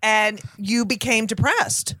worst. And you became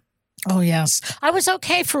depressed. Oh, yes. I was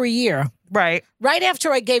okay for a year. Right. Right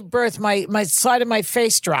after I gave birth, my side of my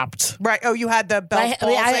face dropped. Right. Oh, you had the Bell's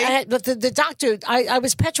palsy? But the doctor, I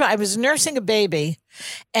was petrified. I was nursing a baby,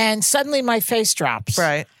 and suddenly my face drops.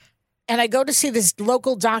 Right. And I go to see this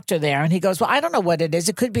local doctor there, and he goes, "Well, I don't know what it is.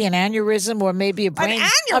 It could be an aneurysm or maybe a brain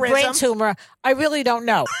aneurysm? tumor. I really don't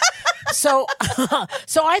know." So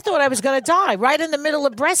I thought I was going to die right in the middle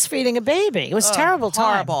of breastfeeding a baby. It was terrible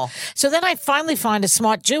time. horrible. So then I finally find a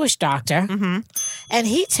smart Jewish doctor, and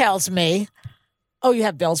he tells me, "Oh, you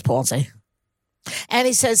have Bell's palsy." And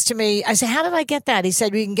he says to me, I said, "How did I get that?" He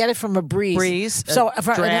said, "We can get it from a breeze. A So in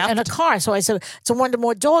draft? a car." So I said, "It's a wonder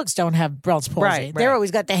more dogs don't have Bell's palsy. Right, They're right. always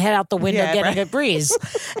got their head out the window Yeah, getting right. a breeze."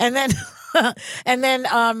 And then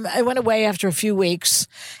I went away after a few weeks,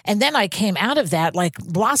 and then I came out of that like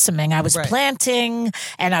blossoming. I was Right. planting,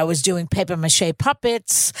 and I was doing paper mache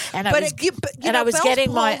puppets, and I was Bell's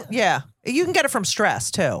getting my. Yeah. You can get it from stress,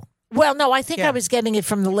 too. Well, no, I think Yeah. I was getting it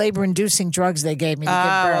from the labor-inducing drugs they gave me to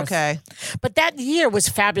give birth. Okay. But that year was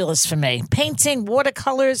fabulous for me. Painting,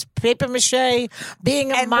 watercolors, paper mache,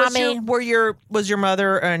 being a And mommy. was your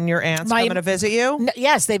mother and your aunts My- coming to visit you?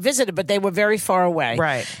 Yes, they visited, but they were very far away.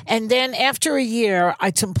 Right. And then after a year,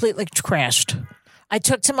 I completely crashed. I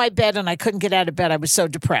took to my bed and I couldn't get out of bed. I was so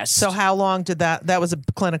depressed. So how long did that was a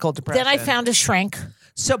clinical depression? then I found a shrink.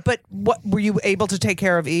 So, but what were you able to take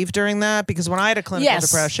care of Eve during that? Because when I had a clinical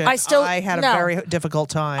Yes, depression, I had a no. very difficult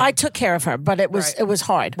time. I took care of her, but it was Right. it was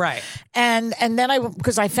hard. Right. And then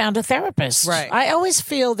because I found a therapist. Right. I always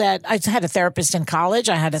feel that I had a therapist in college.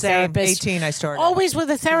 I had a Same. therapist. 18 I started. Always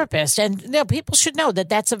with a therapist, and people should know that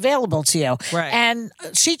that's available to you. Right. And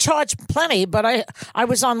she charged plenty, but I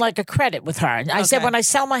was on like a credit with her. I said, Okay. when I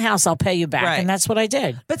sell my house, I'll pay you back, Right. and that's what I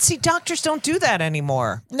did. But see, doctors don't do that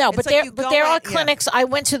anymore. No, It's but like you go there are in- yeah. clinics. I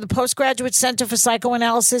went to the Postgraduate Center for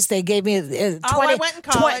Psychoanalysis. They gave me 20, I went in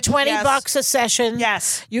college, yes. $20 a session.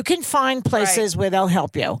 Yes. You can find places where they'll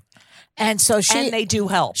help you. And so And they do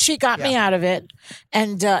help. She got me out of it,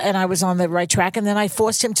 and I was on the right track. And then I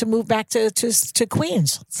forced him to move back to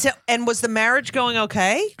Queens. So, and was the marriage going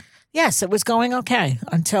okay? Yes, it was going okay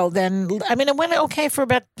until then. I mean, it went okay for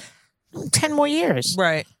about 10 more years.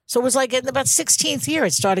 Right. So it was like in about 16th year,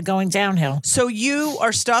 it started going downhill. So you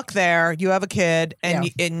are stuck there. You have a kid, and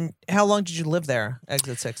Yeah. and how long did you live there?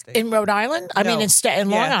 Exit 60. In Rhode Island? I No. mean, in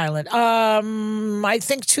Long Yeah. Island. I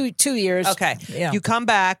think two years. Okay. Yeah. You come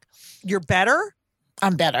back. You're better.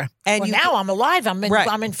 I'm better. And well, you- now I'm alive. Right.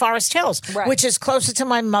 I'm in Forest Hills, Right. which is closer to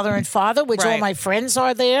my mother and father, which all Right. my friends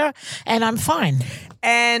are there, and I'm fine.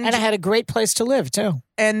 And And I had a great place to live too.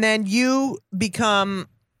 and then you become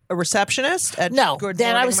a receptionist at No, Good then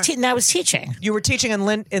I Morning was America? I was teaching. You were teaching in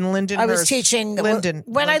Lindenhurst. I was teaching Linden.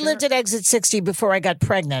 when I lived at Exit 60 before I got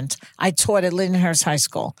pregnant. I taught at Lindenhurst High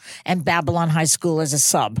School and Babylon High School as a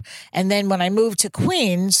sub. And then when I moved to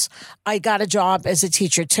Queens, I got a job as a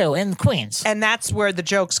teacher too in Queens. And that's where the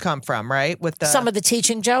jokes come from, right? With the Some of the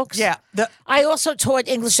teaching jokes. yeah. I also taught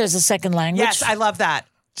English as a second language. Yes, I love that.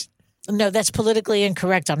 No, that's politically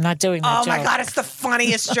incorrect. I'm not doing that Oh my joke. God, it's the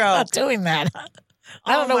funniest I'm joke. not doing that.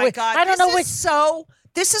 I don't know my which. God. I don't know which.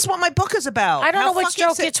 This is what my book is about. I don't How know which fucking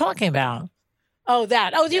joke sick- you're talking about. Oh,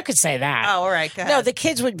 that. Oh, you could say that. Oh, all right. Go ahead. No, the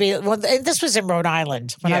kids would be. Well, and this was in Rhode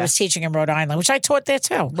Island when I Yeah. was teaching in Rhode Island, which I taught there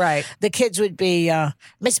too. Right. The kids would be,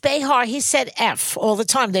 Miss Behar, he said F all the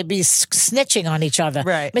time. They'd be snitching on each other.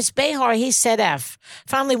 Right. Miss Behar, he said F.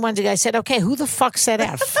 Finally, one day I said, okay, who the fuck said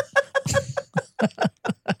F?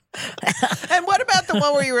 And what about the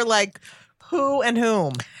one where you were like, who and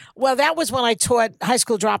whom? Well, that was when I taught high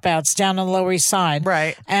school dropouts down on the Lower East Side.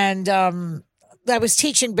 Right. And I was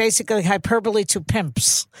teaching basically hyperbole to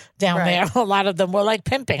pimps down Right. there. A lot of them were like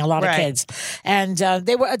pimping, a lot Right. of kids. And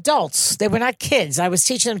they were adults. They were not kids. I was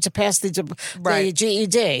teaching them to pass the Right.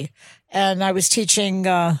 GED. And I was teaching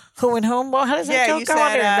who and whom. Well, how does that Yeah, go? you Go on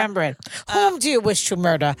said, and remember it. Whom do you wish to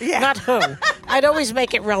murder? Yeah. Not who. I'd always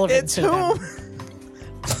make it relevant It's to them. whom.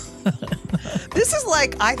 This is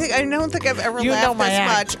like I don't think I've ever You know laughed my this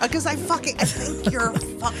act. much because I think you're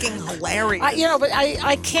fucking hilarious. But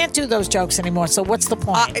I can't do those jokes anymore. So what's the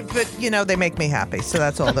point? But they make me happy, so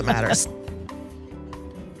that's all that matters.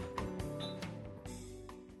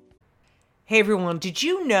 Hey everyone, did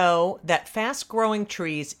you know that Fast Growing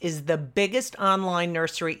Trees is the biggest online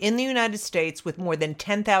nursery in the United States with more than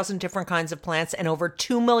 10,000 different kinds of plants and over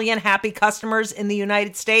 2 million happy customers in the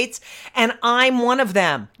United States? And I'm one of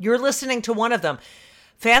them. You're listening to one of them.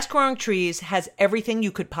 Fast Growing Trees has everything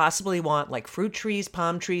you could possibly want, like fruit trees,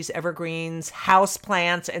 palm trees, evergreens, house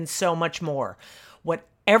plants, and so much more.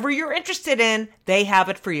 Whatever you're interested in, they have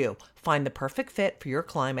it for you. Find the perfect fit for your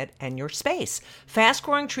climate and your space. Fast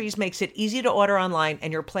Growing Trees makes it easy to order online,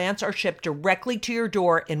 and your plants are shipped directly to your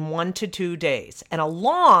door in 1 to 2 days. And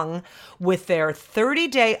along with their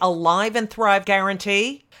 30-day Alive and Thrive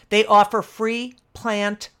guarantee, they offer free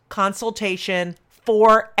plant consultation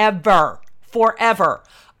forever. Forever.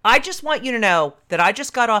 I just want you to know that I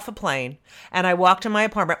just got off a plane and I walked in my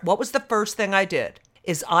apartment. What was the first thing I did?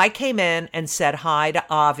 Is I came in and said hi to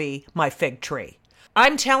Avi, my fig tree.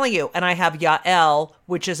 I'm telling you, and I have Yael,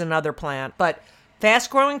 which is another plant, but Fast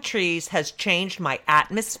Growing Trees has changed my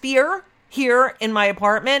atmosphere here in my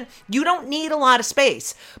apartment. You don't need a lot of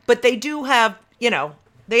space, but they do have,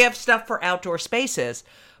 they have stuff for outdoor spaces.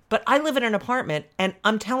 But I live in an apartment, and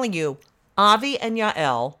I'm telling you, Avi and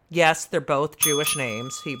Yael, yes, they're both Jewish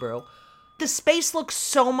names, Hebrew. The space looks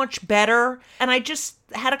so much better. And I just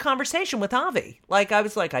had a conversation with Avi. I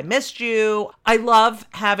was like, I missed you. I love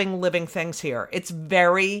having living things here. It's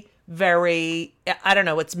very, very, I don't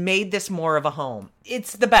know, it's made this more of a home.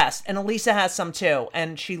 It's the best. And Elisa has some too,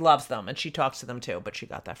 and she loves them, and she talks to them too, but she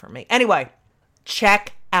got that from me. Anyway,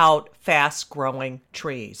 check out Fast Growing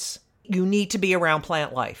Trees. You need to be around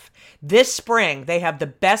plant life. This spring, they have the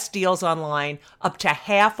best deals online, up to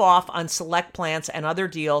half off on select plants and other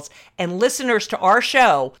deals. And listeners to our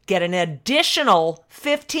show get an additional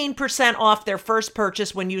 15% off their first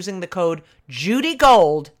purchase when using the code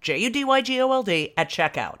JudyGold, JUDYGOLD, at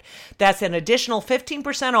checkout. That's an additional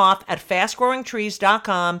 15% off at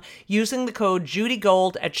fastgrowingtrees.com using the code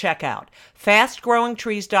JudyGold at checkout.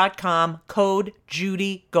 Fastgrowingtrees.com, code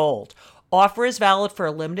JudyGold. Offer is valid for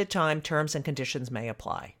a limited time. Terms and conditions may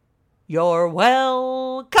apply. You're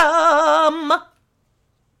welcome.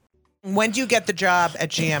 When do you get the job at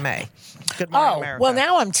GMA? Good Morning America. Well,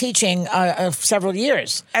 now I'm teaching several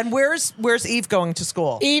years. And where's Eve going to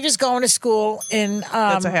school? Eve is going to school in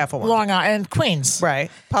That's a half a one. Long Island, Queens. Right.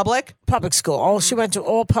 Public school. Oh, she went to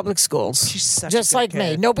all public schools. She's such just a good like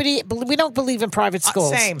me. kid. We don't believe in private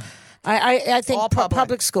schools. Same. I think All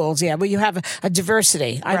public. schools, yeah, where you have a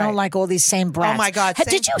diversity. I don't like all these same brats. Oh, my God, same.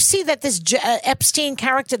 Did you see that this Epstein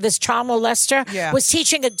character, this child molester, was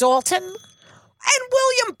teaching at Dalton? And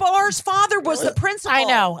William Barr's father was the principal. I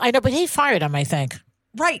know, but he fired him, I think.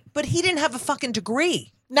 Right, but he didn't have a fucking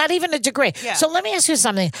degree. Not even a degree. Yeah. So let me ask you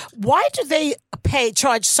something. Why do they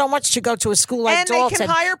charge so much to go to a school like Dalton they can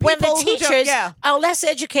hire when people the who don't- teachers yeah. are less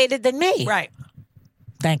educated than me? Right.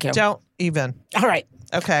 Thank you. Don't even. All right.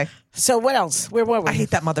 Okay. So what else? Where were we? I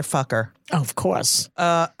hate that motherfucker. Oh, of course.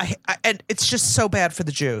 And it's just so bad for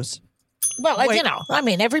the Jews. Well, Wait.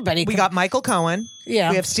 Everybody. We got Michael Cohen.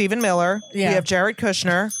 Yeah. We have Stephen Miller. Yeah. We have Jared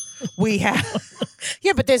Kushner. We have...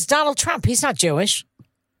 Yeah, but there's Donald Trump. He's not Jewish.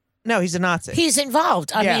 No, he's a Nazi. He's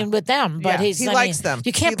involved. I mean, with them, but Yeah, he likes them.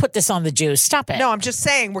 You can't put this on the Jews. Stop it. No, I'm just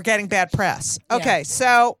saying we're getting bad press. Okay,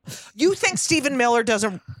 so you think Stephen Miller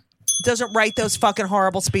doesn't write those fucking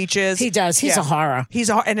horrible speeches? He does. He's a horror.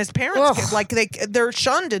 And his parents they're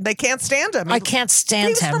shunned and they can't stand him. I can't stand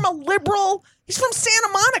He's him. from a liberal. He's from Santa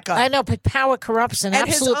Monica. I know, but power corrupts, and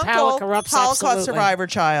absolute his power uncle, corrupts. Holocaust absolutely. survivor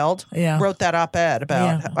child, wrote that op-ed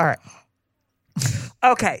about. Yeah. All right.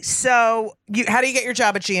 Okay, so how do you get your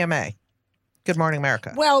job at GMA? Good Morning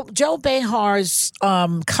America. Well, Joe Behar's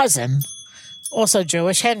cousin, also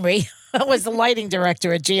Jewish, Henry, was the lighting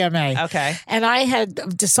director at GMA. Okay. And I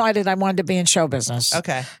had decided I wanted to be in show business.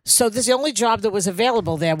 Okay. So the only job that was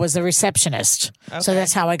available there was the receptionist. Okay. So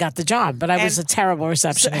that's how I got the job. But I was a terrible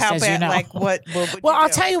receptionist, how as bad? you know. Like what would Well, you I'll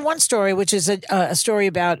do? tell you one story, which is a story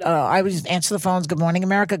about I would answer the phones, Good Morning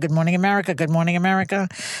America, Good Morning America, Good Morning America.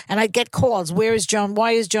 And I'd get calls, where is Joan?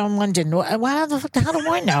 Why is Joan London? Well, how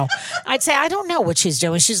do I know? I'd say, I don't know what she's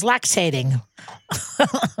doing. She's lactating.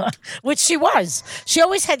 Which she was. She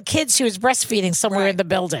always had kids she was breastfeeding somewhere in the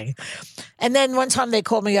building. And then one time they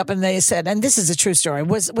called me up and they said, and this is a true story,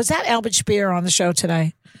 was that Albert Speer on the show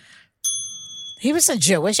today? He wasn't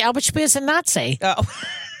Jewish. Albert Speer's a Nazi. Oh.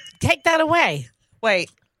 Take that away.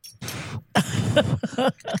 Wait.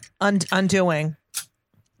 Undoing.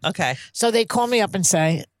 Okay. So they'd call me up and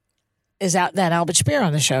say, is that Albert Speer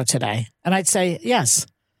on the show today? And I'd say, yes.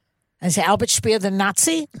 I'd say, Albert Speer, the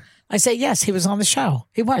Nazi? I say, yes, he was on the show.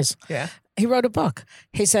 He was. Yeah. He wrote a book.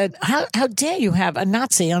 He said, how dare you have a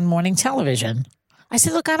Nazi on morning television? I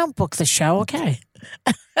said, look, I don't book the show, okay?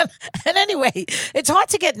 And anyway, it's hard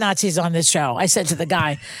to get Nazis on this show. I said to the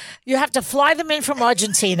guy, you have to fly them in from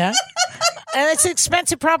Argentina, and it's an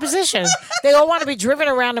expensive proposition. They all want to be driven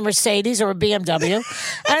around a Mercedes or a BMW,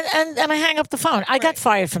 and I hang up the phone. I got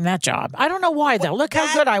fired from that job. I don't know why, though. Look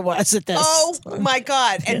how good I was at this. Oh, my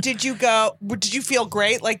God. And did you feel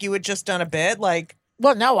great? Like you had just done a bit? Like...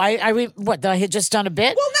 Well, no, I had just done a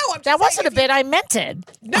bit? Well, no, I'm just that wasn't saying a bit. I meant it.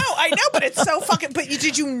 No, I know, but it's so fucking... But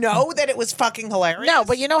did you know that it was fucking hilarious? No,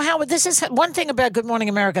 but you know how this is one thing about Good Morning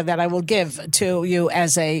America that I will give to you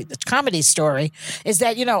as a comedy story is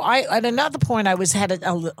that, you know, at another point I was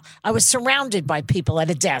surrounded by people at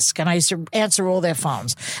a desk and I used to answer all their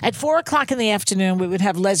phones. At 4:00 in the afternoon, we would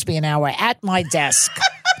have lesbian hour at my desk.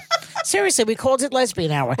 Seriously, we called it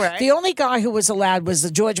lesbian hour. Right. The only guy who was allowed was the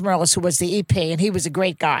George Merlis, who was the EP, and he was a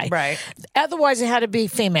great guy. Right. Otherwise, it had to be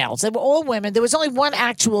females. They were all women. There was only one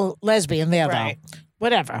actual lesbian there, Right. though.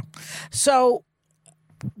 Whatever. So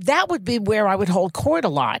that would be where I would hold court a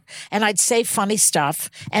lot, and I'd say funny stuff.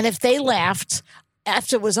 And if they laughed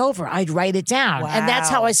after it was over, I'd write it down, and that's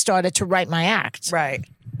how Wow. I started to write my act. Right.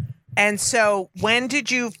 And so when did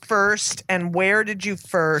you first and where did you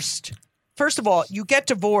first... First of all, you get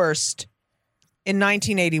divorced in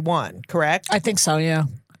 1981, correct? I think so. Yeah.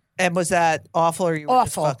 And was that awful, or you were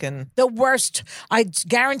Awful. just fucking? The worst. I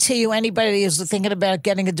guarantee you, anybody who's thinking about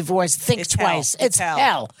getting a divorce, think twice. Hell. It's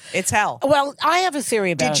hell. It's hell. Well, I have a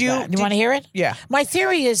theory about that. You want to hear it? Yeah. My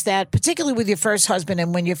theory is that, particularly with your first husband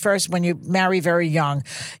and when you marry very young,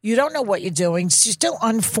 you don't know what you're doing. You're still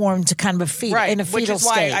unformed to kind of in a fetal Which is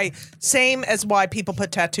state. why same as why people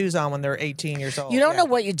put tattoos on when they're 18 years old. You don't know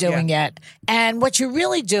what you're doing yet. And what you're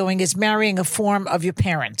really doing is marrying a form of your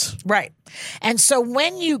parent. Right. And so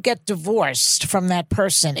when you get divorced from that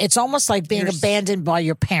person, it's almost like being abandoned by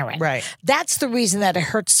your parent. Right. That's the reason that it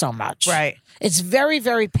hurts so much. Right. It's very,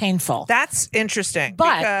 very painful. That's interesting.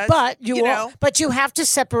 But because, but you have to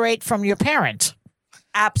separate from your parent.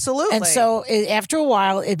 Absolutely. And so after a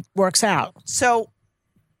while, it works out. So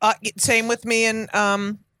same with me and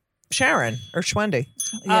Sharon or Schwendy.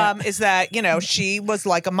 Yeah. Is that, she was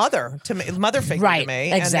like a mother to me, mother figure Right, to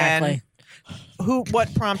me. exactly. And then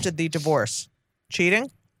what prompted the divorce? Cheating?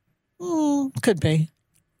 Could be.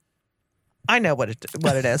 I know what it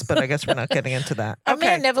is, but I guess we're not getting into that. A Okay.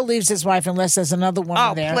 man never leaves his wife unless there's another woman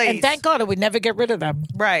Oh, there. please. And thank God we'd never get rid of them.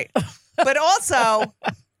 Right. But also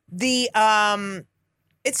the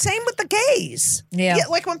it's same with the gays. Yeah.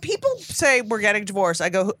 Like when people say we're getting divorced,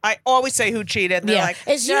 I always say who cheated, and they're like,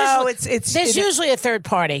 It's no, usually, it's there's usually a third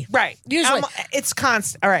party. right. Usually. It's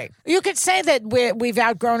constant. All right. You could say that we've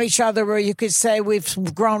outgrown each other, or you could say we've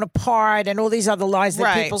grown apart, and all these other lies that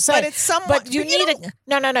Right. people say. But it's somewhat- But you but you need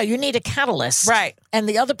no. You need a catalyst, Right. And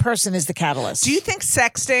the other person is the catalyst. Do you think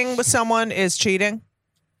sexting with someone is cheating?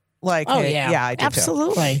 Like, Oh hey, yeah, I do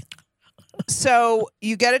absolutely. too. So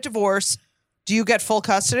you get a divorce. Do you get full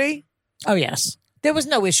custody? Oh yes, there was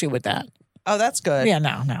no issue with that. Oh, that's good. Yeah,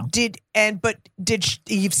 no. Did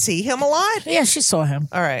you see him a lot? Yeah, she saw him.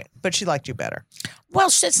 All right, but she liked you better. Well,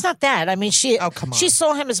 it's not that. I mean, Oh, come on. she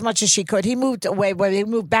saw him as much as she could. He moved away, but he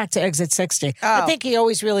moved back to Exit 60. I Oh. think he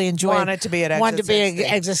always really enjoyed Wanted to be at wanted Exit to be 60.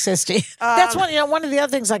 at Exit 60. That's one of the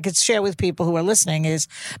other things I could share with people who are listening is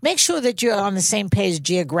make sure that you're on the same page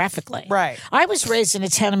geographically. Right. I was raised in a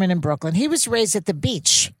tenement in Brooklyn. He was raised at the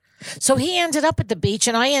beach. So he ended up at the beach,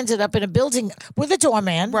 and I ended up in a building with a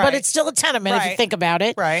doorman, but Right. it's still a tenement if you Right. think about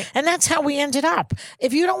it. Right. And that's how we ended up.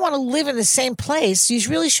 If you don't want to live in the same place, you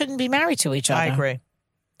really shouldn't be married to each other. I agree.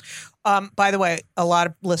 By the way, a lot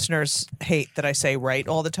of listeners hate that I say right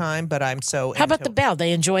all the time, but I'm so. How about into the bell?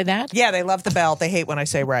 They enjoy that? Yeah, they love the belt. They hate when I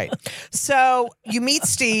say right. So you meet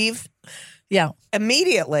Steve Yeah.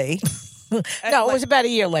 immediately. No, it was about a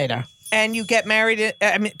year later. And you get married.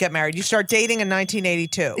 Get married. You start dating in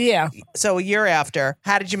 1982. Yeah. So a year after,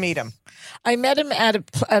 how did you meet him? I met him at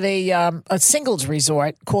a singles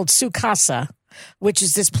resort called Sukasa, which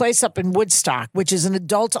is this place up in Woodstock, which is an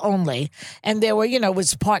adult only. And there were,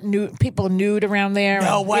 was part nude, people nude around there.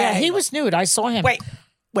 No And- way. Yeah, he was nude. I saw him.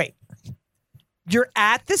 Wait. You're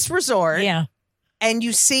at this resort. Yeah. And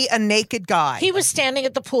you see a naked guy. He was standing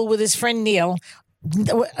at the pool with his friend Neil,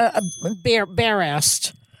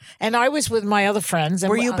 bare-assed. And I was with my other friends. And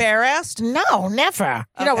Were you bare-assed? No, never.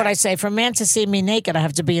 You know what Okay. I say? For a man to see me naked, I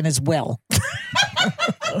have to be in his will.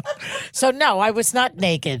 So, no, I was not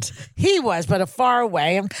naked. He was, but far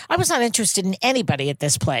away. I was not interested in anybody at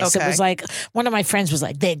this place. Okay. It was like, one of my friends was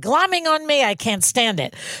like, they're glomming on me. I can't stand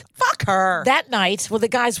it. Fuck her. That night, well, the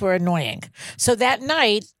guys were annoying. So that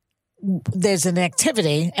night, there's an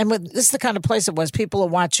activity, and this is the kind of place it was. People are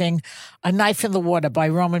watching A Knife in the Water by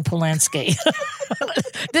Roman Polanski.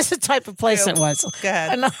 This is the type of place it was. Go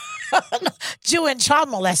ahead. Jew and child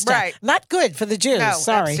molester. Right. Not good for the Jews. No,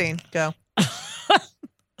 Sorry. Epstein. Go.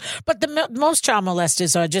 But most child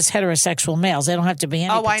molesters are just heterosexual males. They don't have to be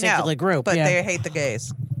any I particular know. group. But yeah. they hate the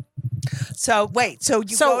gays. So wait. So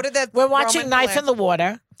you So go to the. we're watching Roman Knife in the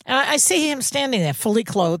Water. And I see him standing there, fully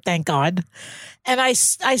clothed, thank God. And I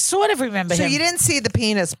sort of remember So him. you didn't see the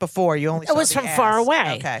penis before. You only. It saw was the from ass. far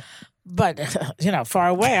away. Okay. But, far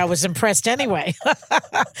away, I was impressed anyway.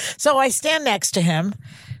 So I stand next to him,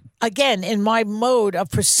 again, in my mode of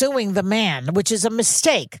pursuing the man, which is a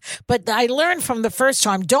mistake. But I learned from the first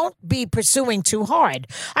time, don't be pursuing too hard.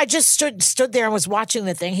 I just stood there and was watching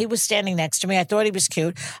the thing. He was standing next to me. I thought he was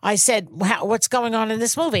cute. I said, what's going on in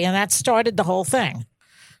this movie? And that started the whole thing.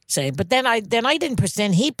 See, but then I didn't pursue.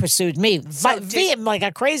 He pursued me like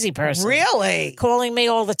a crazy person. Really? Calling me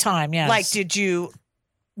all the time. Yes. Like, did you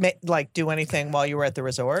do anything while you were at the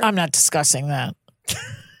resort? I'm not discussing that.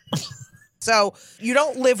 So you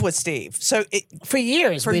don't live with Steve. So For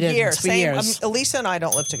years, for we didn't. years, For same. years. Elisa and I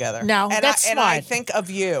don't live together. No, and that's and I smart. think of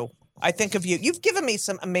you. You've given me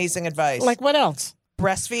some amazing advice. Like what else?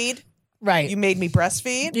 breastfeed. Right. You made me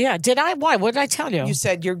breastfeed. Yeah. Did I? Why? What did I tell you? You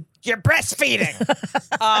said you're breastfeeding.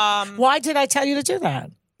 Why did I tell you to do that?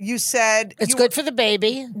 You said It's good for the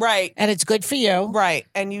baby. Right. And it's good for you. Right.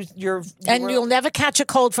 And you'll never catch a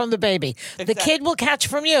cold from the baby. Exactly. The kid will catch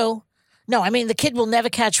from you. No, I mean the kid will never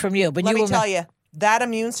catch from you. But let you me tell you, that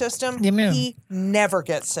immune system, he never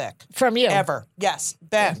gets sick. From you. Ever. Yes.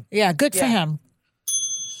 Ben. Yeah, good for him.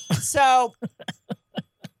 So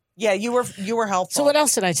yeah, you were helpful. So what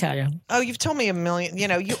else did I tell you? Oh, you've told me a million.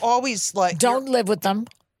 You always don't live with them.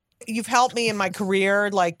 You've helped me in my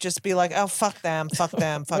career, just be like, oh, fuck them, fuck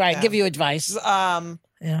them. Right, give you advice.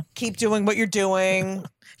 Keep doing what you're doing.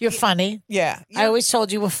 You're funny. Yeah. I always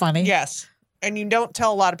told you were funny. Yes. And you don't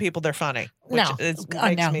tell a lot of people they're funny, which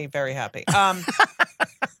makes me very happy.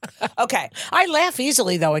 Okay. I laugh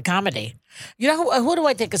easily, though, at comedy. You know, who do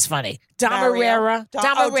I think is funny? Dom Herrera. Dom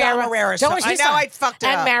Herrera. I know I fucked it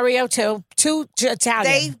up. And Mario, too. Two Italian.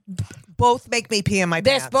 They both make me pee in my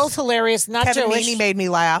pants. They're both hilarious, not Kevin Jewish. Meaney made me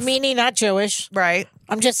laugh. Meaney, not Jewish. Right.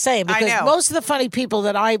 I'm just saying, because most of the funny people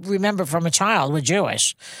that I remember from a child were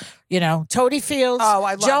Jewish. Toady Fields,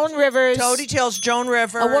 Joan Rivers. Toady Fields, Joan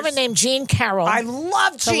Rivers. A woman named Jean Carroll. I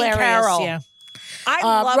love Jean hilarious, Carroll. Yeah. I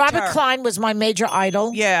loved Robert her. Klein was my major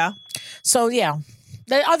idol. Yeah. So, yeah.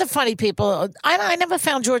 The other funny people, I never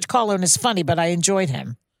found George Carlin as funny, but I enjoyed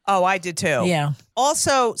him. Oh, I did too. Yeah.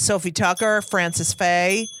 Also, Sophie Tucker, Frances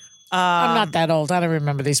Faye. I'm not that old. I don't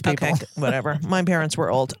remember these people. Okay, whatever. My parents were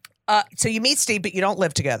old. So you meet Steve, but you don't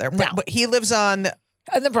live together. But he lives in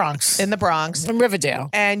the Bronx. In Riverdale.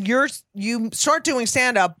 And you start doing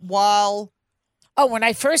stand-up while... Oh, when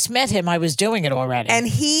I first met him, I was doing it already. And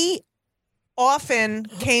he often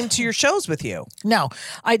came to your shows with you. No,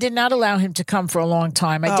 I did not allow him to come for a long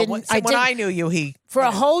time. I didn't. When I knew you, for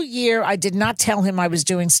a whole year, I did not tell him I was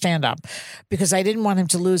doing stand-up because I didn't want him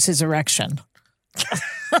to lose his erection.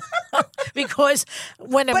 Because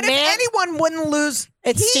when if anyone wouldn't lose,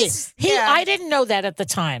 it's Steve. I didn't know that at the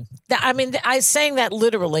time. I mean, I was saying that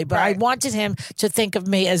literally, but I wanted him to think of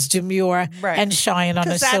me as demure and shy and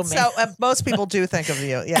unassuming. Most people do think of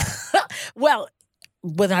you. Yeah. Well,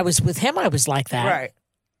 when I was with him, I was like that. Right.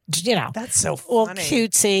 That's so funny. All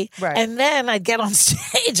cutesy. Right. And then I'd get on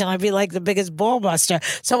stage and I'd be like the biggest ball buster.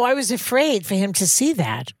 So I was afraid for him to see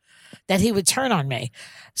that he would turn on me.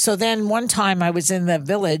 So then one time I was in the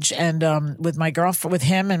Village and with my girlfriend, with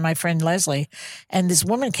him and my friend Leslie, and this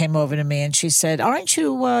woman came over to me and she said, "Aren't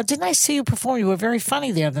you? Didn't I see you perform? You were very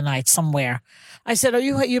funny the other night somewhere." I said, "Oh,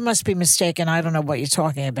 you must be mistaken. I don't know what you're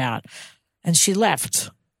talking about." And she left.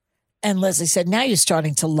 And Leslie said, "Now you're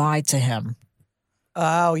starting to lie to him."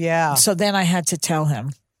 Oh yeah. So then I had to tell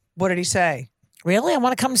him. What did he say? Really? I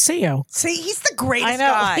want to come see you. See, he's the greatest I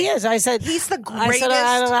know. guy. He is. I said, he's the greatest.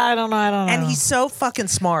 I don't know. And he's so fucking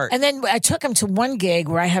smart. And then I took him to one gig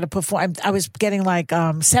where I had to perform. I was getting like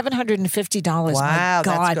 $750. Wow, my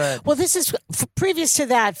God. that's good. Well, this is previous to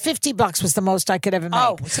that. $50 was the most I could ever make.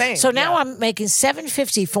 Oh, same. So now I'm making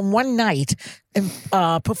 $750 from one night and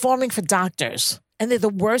performing for doctors, and they're the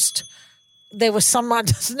worst. They were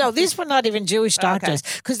no, these were not even Jewish doctors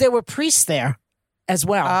because there were priests there as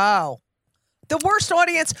well. Oh. The worst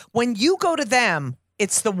audience, when you go to them,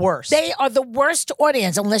 it's the worst. They are the worst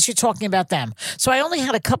audience unless you're talking about them. So I only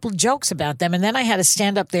had a couple jokes about them, and then I had to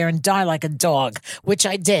stand up there and die like a dog, which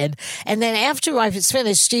I did. And then after I was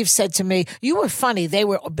finished, Steve said to me, "You were funny. They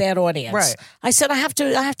were a bad audience." Right. I said, I have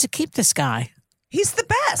to keep this guy. He's the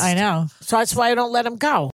best. I know. So that's why I don't let him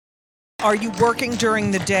go. Are you working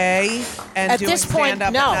during the day and doing stand-up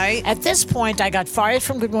at night? At this point, I got fired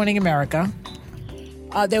from Good Morning America.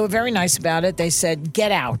 They were very nice about it. They said,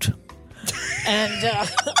 "Get out." And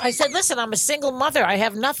I said, "Listen, I'm a single mother. I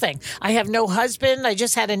have nothing. I have no husband. I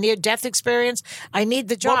just had a near-death experience. I need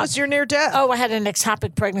the job." What was your near-death? Oh, I had an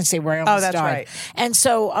ectopic pregnancy where I almost that's died. right. And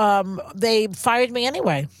so they fired me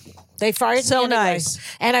anyway. They fired me anyway. Nice.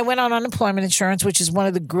 And I went on unemployment insurance, which is one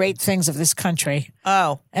of the great things of this country.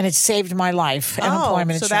 Oh. And it saved my life,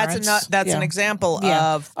 unemployment insurance. So that's an example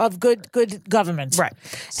of good government. Right.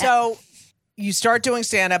 So you start doing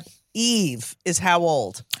stand-up. Eve is how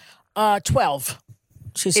old? 12.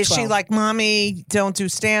 She's 12. Is she like, "Mommy, don't do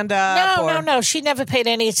stand-up"? No. She never paid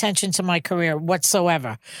any attention to my career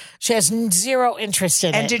whatsoever. She has zero interest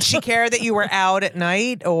in it. And did she care that you were out at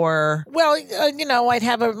night or? Well, I'd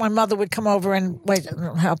have my mother would come over and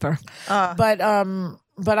help her.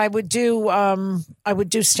 But I would do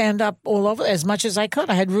stand up all over as much as I could.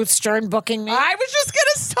 I had Ruth Stern booking me. I was just going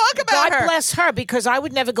to talk about her. God bless her, because I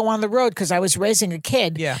would never go on the road because I was raising a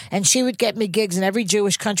kid. Yeah. And she would get me gigs in every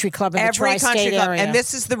Jewish country club in the tri-state area. And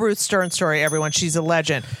this is the Ruth Stern story, everyone. She's a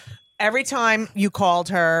legend. Every time you called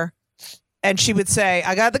her and she would say,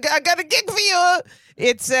 I got a gig for you.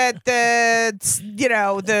 It's at the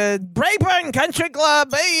Brayburn Country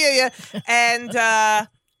Club. And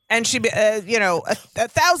and she,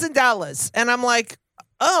 $1,000, and I'm like,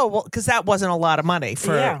 oh, well, because that wasn't a lot of money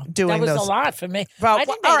for doing that was those. a lot for me. Well, I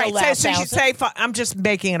didn't all make right, a so she'd say, I'm just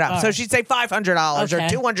making it up. So she'd say $500 or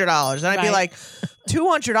 $200, and I'd be like,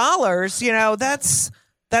 $200,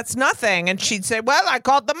 that's nothing. And she'd say, well, I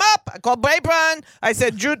called them up. I called Brabron. I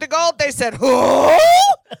said, Judy Gold. They said, who?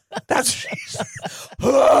 That's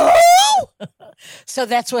who? So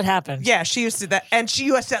that's what happened. Yeah, she used to do that. And she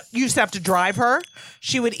used to have to drive her.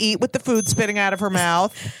 She would eat with the food spitting out of her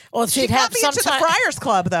mouth. Well, She got me into the Friars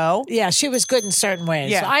Club, though. Yeah, she was good in certain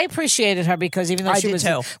ways. Yeah. So I appreciated her because even though I she did was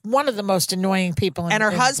too. one of the most annoying people. And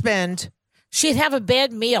her husband, she'd have a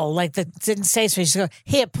bad meal, like that didn't say so. She'd go,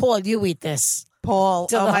 "Here, Paul, you eat this." Paul,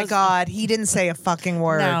 To oh the my husband. God, he didn't say a fucking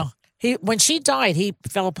word. No, when she died, he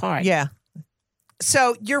fell apart. Yeah.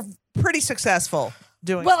 So you're pretty successful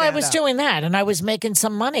doing Well, I was stand-up. doing that, and I was making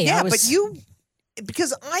some money. Yeah, I was,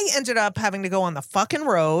 because I ended up having to go on the fucking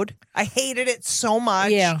road. I hated it so much.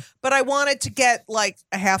 Yeah. But I wanted to get like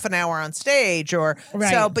a half an hour on stage or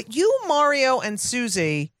Right. so. But you, Mario, and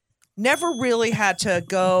Susie never really had to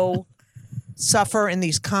go suffer in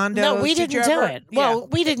these condos. No, we Did you didn't do ever? it. Yeah. Well,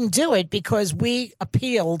 we didn't do it because we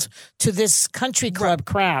appealed to this country club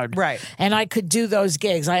crowd. Right. And I could do those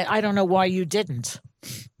gigs. I don't know why you didn't.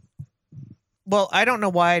 Well, I don't know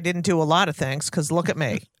why I didn't do a lot of things because look at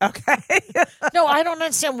me. Okay. No, I don't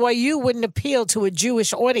understand why you wouldn't appeal to a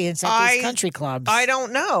Jewish audience at these country clubs. I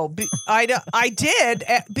don't know. I did,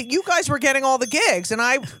 but you guys were getting all the gigs, and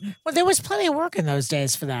I. Well, there was plenty of work in those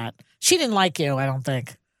days for that. She didn't like you, I don't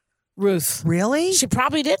think. Ruth. Really? She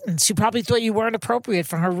probably didn't. She probably thought you weren't appropriate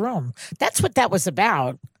for her room. That's what that was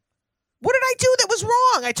about. What did I do that was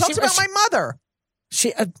wrong? I talked She about was- my mother.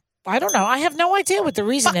 She, I don't know. I have no idea what the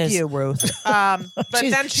reason Fuck is. you, Ruth. But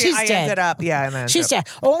then she's I dead. ended up, and then She's dead.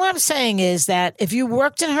 All I'm saying is that if you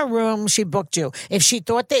worked in her room, she booked you. If she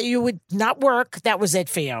thought that you would not work, that was it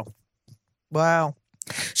for you. Wow.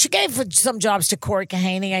 She gave some jobs to Corey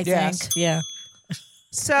Kahaney, I think. Yes. Yeah.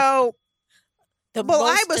 So, The well,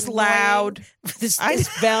 I most was annoying- loud. This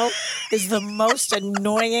bell is the most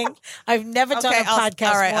annoying. I've never done a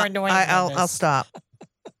podcast all right, more annoying I'll than this. stop.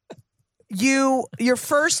 Your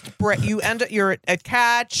first break, you end up, you're at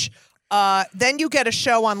Catch. Then you get a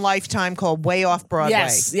show on Lifetime called Way Off Broadway.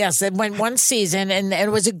 Yes. It went one season, and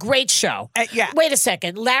it was a great show. Yeah. Wait a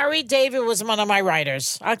second. Larry David was one of my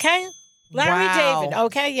writers. Okay. Larry Wow. David.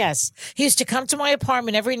 Okay. Yes. He used to come to my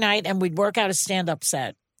apartment every night, and we'd work out a stand-up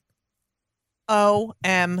set.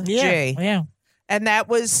 OMG. Yeah. And that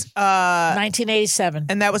was 1987.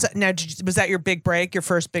 and that was now was that your big break, your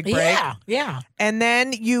first big break? Yeah. And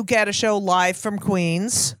then you get a show live from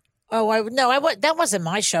Queens. Oh, that wasn't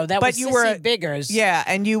my show. That But was you Sissy were- Biggers. Yeah,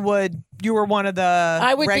 and you were one of the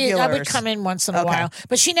I would regulars. come in once in a Okay. while,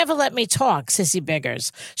 but she never let me talk. Sissy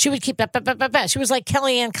Biggers, she would keep up. She was like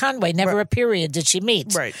Kellyanne Conway. Never a period did she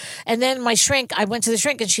meet. Right. And then my shrink, I went to the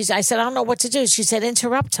shrink, and I said, I don't know what to do. She said,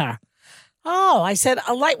 interrupt her. Oh, I said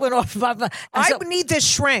a light went off. I need this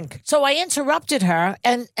shrink. So I interrupted her,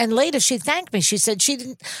 and later she thanked me. She said she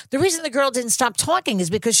didn't. The reason the girl didn't stop talking is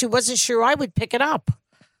because she wasn't sure I would pick it up.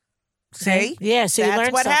 See? Yeah, so you That's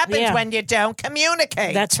learn what something. happens Yeah. when you don't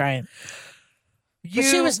communicate. That's right. But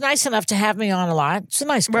she was nice enough to have me on a lot. She's a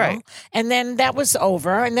nice girl. Right. And then that was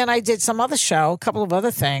over. And then I did some other show, a couple of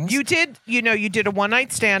other things. You did a one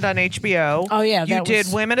night stand on HBO. Oh, yeah, You that did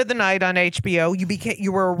was- Women of the Night on HBO.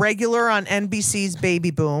 You were a regular on NBC's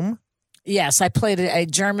Baby Boom. Yes, I played a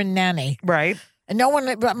German nanny. Right. And no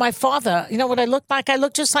one, but my father, you know what I looked like? I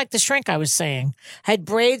looked just like the shrink I was saying. Had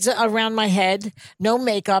braids around my head, no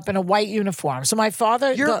makeup, and a white uniform. So my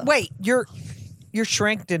father. Your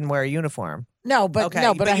shrink didn't wear a uniform. No, but Okay,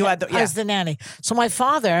 no, but but you I had the- I was the nanny. So my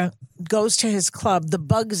father goes to his club, the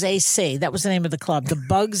Bugs AC. That was the name of the club, the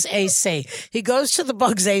Bugs AC. He goes to the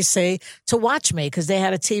Bugs AC to watch me because they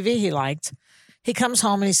had a TV he liked. He comes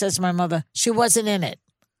home and he says to my mother, she wasn't in it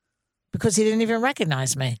because he didn't even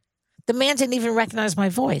recognize me. The man didn't even recognize my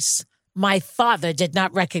voice. My father did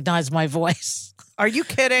not recognize my voice. Are you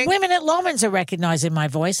kidding? Women at Loman's are recognizing my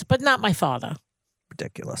voice, but not my father.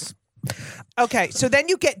 Ridiculous. Okay, so then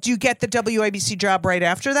do you get the WABC job right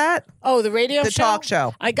after that? Oh, the radio The show? talk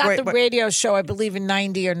show. I got Right, the but- radio show, I believe, in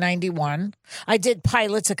 90 or 91. I did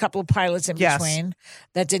pilots, a couple of pilots in Yes. between.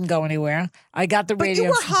 That didn't go anywhere. I got the But radio you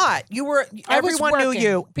were show. hot. You were. I was Everyone knew working.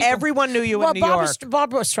 you. People- Everyone knew you well, in New York. I was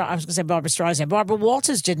going to say Barbara Streisand. Barbara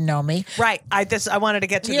Walters didn't know me. Right. I wanted to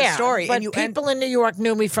get to the story. But and you people in New York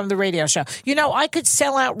knew me from the radio show. You know, I could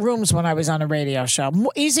sell out rooms when I was on a radio show,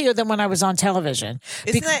 easier than when I was on television.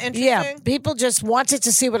 Isn't that Yeah, interesting? people just wanted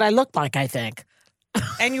to see what I looked like, I think.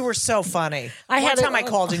 And you were so funny. I One had time I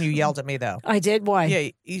called and you yelled at me, though. I did. Why? Yeah,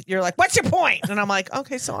 you're like, what's your point? And I'm like,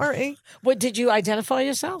 okay, sorry. What did you identify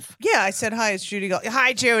yourself? Yeah, I said, hi, it's Judy Gold.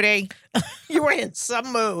 Hi, Judy. You were in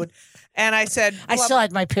some mood. And I said, I still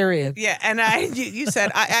had my period. yeah. And you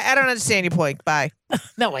said, I don't understand your point. Bye.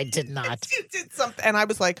 No, I did not. You did something. And I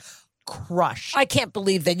was like, crushed. I can't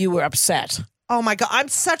believe that you were upset. Oh my God. I'm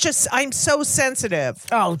so sensitive.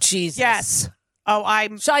 Oh, Jesus. Yes. Oh,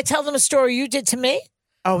 So I tell them a story you did to me?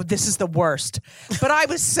 oh, this is the worst. But I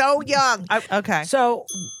was so young. Okay. So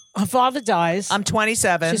her father dies. I'm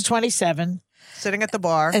 27, She's 27. sitting at the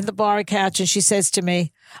bar. In the bar couch, and she says to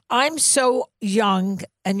me, I'm so young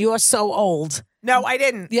and you're so old. No, I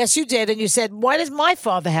didn't. Yes, you did. And you said, why does my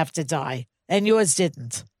father have to die? And yours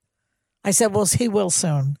didn't. I said, well, he will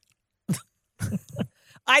soon.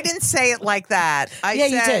 I didn't say it like that. You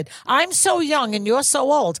did. I'm so young and you're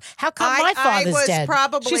so old. How come my father's I was dead?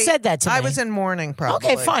 Probably, she said that to me. I was in mourning, probably.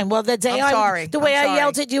 Okay, fine. Well, the day I'm sorry. the way I'm I sorry.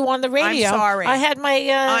 yelled at you on the radio, I'm sorry. I had my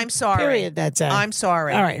I'm sorry. period that day. I'm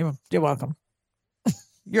sorry. All right, you're welcome.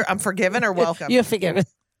 I'm forgiven or welcome? You're forgiven.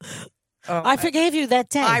 Oh, I forgave you that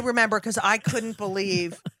day. I remember because I couldn't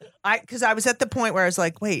believe, because I was at the point where I was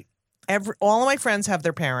like, wait, all of my friends have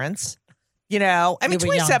their parents. You know, I mean, You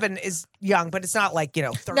were young. 27 is young, but it's not like,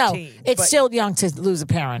 13. no, it's but- still young to lose a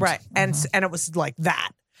parent. right. And it was like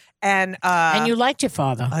that. And you liked your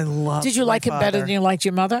father. I love. Did you like him better than you liked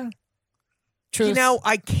your mother? Truth. You know,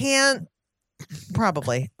 I can't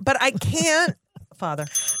probably, but I can't, father,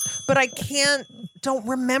 but I don't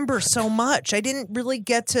remember so much. I didn't really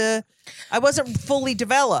get to, I wasn't fully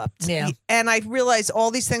developed. Yeah. And I realized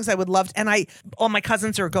all these things I would love. And all my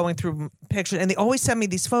cousins are going through pictures and they always send me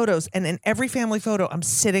these photos. And in every family photo, I'm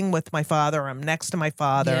sitting with my father. I'm next to my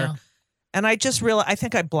father. Yeah. And I just realized, I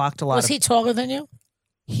think I blocked a lot Was of. he taller than you?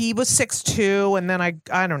 He was 6'2", and then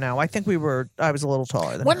I don't know. I think I was a little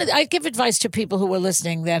taller than him. I give advice to people who are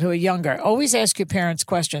listening who are younger. Always ask your parents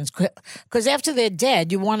questions because after they're dead,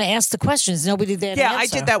 you want to ask the questions. Nobody there to Yeah, I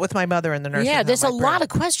answer. did that with my mother in the nursing Yeah, home. there's I a lot of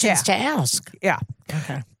prayed. questions to ask. Yeah.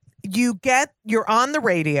 Okay. You're on the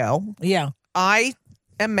radio. Yeah. I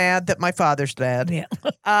am mad that my father's dead.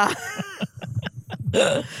 Yeah.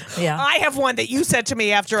 Yeah. I have one that you said to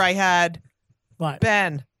me after I had What?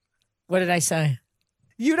 Ben. What did I say?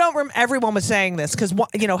 You don't everyone was saying this because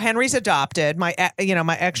Henry's adopted. My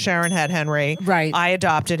ex Sharon had Henry. Right. I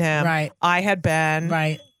adopted him. Right. I had Ben.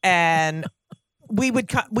 Right. And we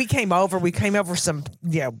came over some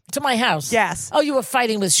To my house. Yes. Oh, you were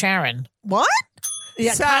fighting with Sharon. What?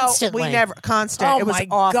 Yeah, so constantly. we never constant. Oh it was my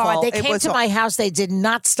awful. God! They It came was to my house. They did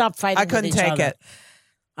not stop fighting. I couldn't with each take other. it.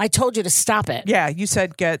 I told you to stop it. Yeah, you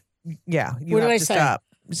said you What have did I to say? stop.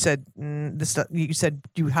 You said you said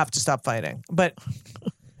you have to stop fighting. But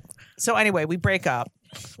so anyway, we break up.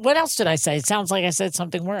 What else did I say? It sounds like I said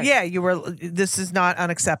something worse. Yeah, this is not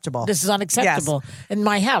unacceptable. This is unacceptable in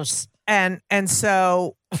my house. And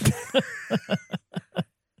so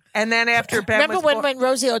and then after Ben Remember was when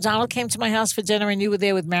Rosie O'Donnell came to my house for dinner and you were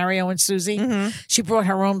there with Mario and Susie? Mhm. She brought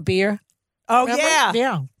her own beer. Oh Remember? yeah.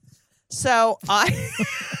 Yeah. So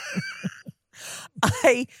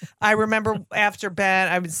I remember after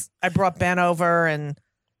Ben, I brought Ben over and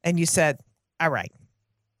you said, all right,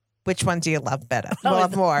 which one do you love better?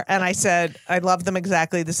 Love more? And I said, I love them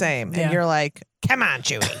exactly the same. Yeah. And you're like, come on,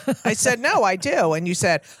 Judy. I said, no, I do. And you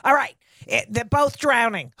said, all right, they're both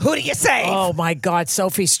drowning. Who do you save? Oh my God,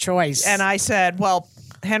 Sophie's choice. And I said, well,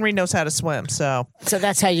 Henry knows how to swim, so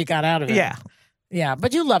that's how you got out of it. yeah, Yeah,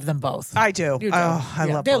 but you love them both. I do. You do. Oh, I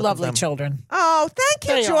Yeah, love They're both of lovely them. children. Oh, thank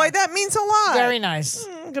you, They Joy. are. That means a lot. Very nice.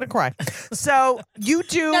 I'm gonna cry. So you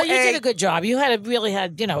do. No, you did a good job. You really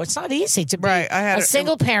had, it's not easy to be Right, I had a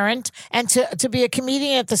single parent and to be a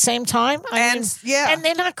comedian at the same time. And, yeah. And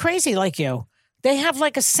they're not crazy like you. They have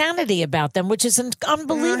like a sanity about them, which is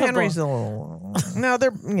unbelievable. Henry's a little. No,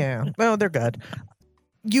 they're good.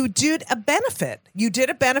 You did a benefit.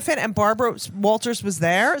 And Barbara Walters was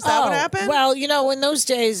there. Is that what happened? Well, in those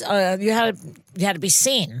days, you had to be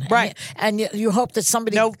seen, Right. And you hope that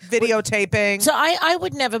somebody. No videotaping. So I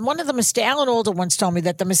would never. One of the mistakes. Alan Alda once told me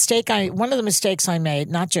that one of the mistakes I made,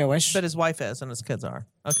 not Jewish. But his wife is and his kids are.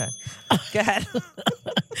 Okay. Go ahead.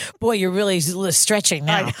 Boy, you're really stretching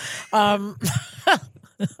now.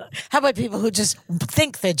 How about people who just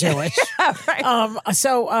think they're Jewish? Right.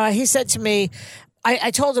 So he said to me,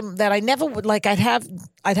 I told him that I never would I'd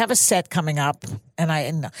have a set coming up, and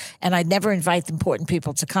I'd never invite important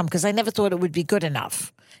people to come because I never thought it would be good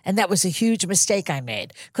enough. And that was a huge mistake I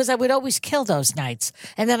made because I would always kill those nights.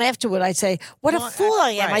 And then afterward, I'd say, what a fool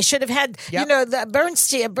I am. right. I should have had, Yep. the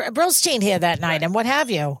Brillstein here that night and what have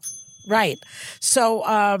you. Right. So,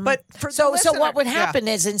 But for the so listener- what would yeah. happen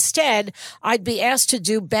is instead I'd be asked to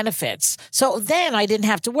do benefits. So then I didn't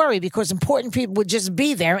have to worry because important people would just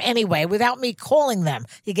be there anyway without me calling them.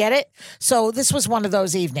 You get it? So this was one of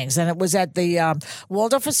those evenings, and it was at the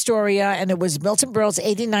Waldorf Astoria, and it was Milton Berle's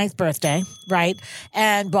 89th birthday, right?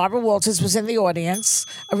 And Barbara Walters was in the audience,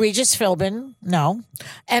 Regis Philbin, no,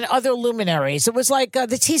 and other luminaries. It was like the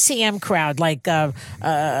TCM crowd, like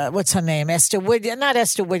what's her name? Esther Williams, not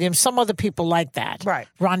Esther Williams, some other people like that. Right.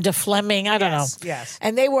 Rhonda Fleming, I don't know. Yes.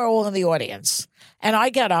 And they were all in the audience. And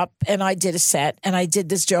I got up and I did a set, and I did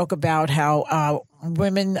this joke about how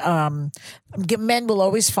men will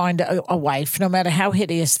always find a wife, no matter how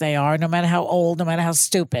hideous they are, no matter how old, no matter how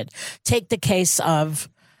stupid. Take the case of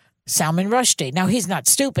Salman Rushdie. Now, he's not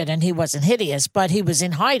stupid and he wasn't hideous, but he was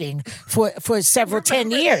in hiding for several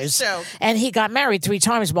 10 years. joke. And he got married 3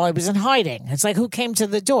 times while he was in hiding. It's like, who came to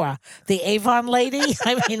the door? The Avon lady?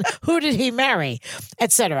 I mean, who did he marry?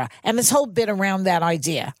 Etc. And this whole bit around that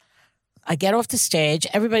idea. I get off the stage.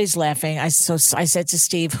 Everybody's laughing. I said to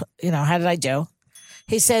Steve, how did I do?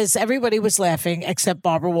 He says, everybody was laughing except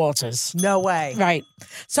Barbara Walters. No way. Right.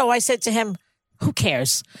 So I said to him, who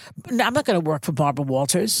cares? I'm not going to work for Barbara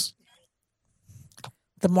Walters.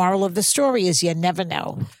 The moral of the story is you never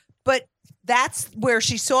know. But that's where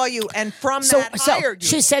she saw you, and from that hired you.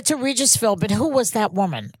 She said to Regis Philbin, who was that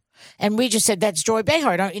woman? And Regis said, that's Joy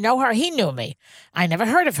Behar. Don't you know her? He knew me. I never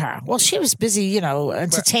heard of her. Well, she was busy,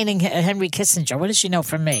 entertaining Henry Kissinger. What does she know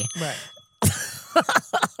from me? Right.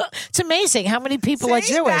 It's amazing how many people are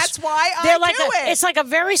See, Jewish. that's why I They're like do it. It's like a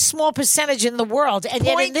very small percentage in the world, and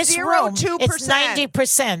yet in this room, 0.02%. it's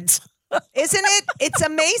 90%. Isn't it? It's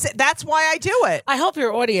amazing. That's why I do it. I hope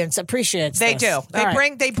your audience appreciates They this. do. All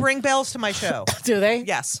right. They bring bells to my show. Do they?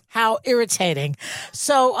 Yes. How irritating.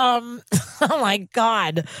 So, oh my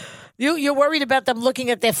God. You're worried about them looking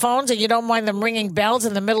at their phones and you don't mind them ringing bells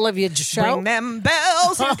in the middle of your show? Bring them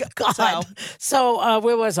bells. Oh, God. So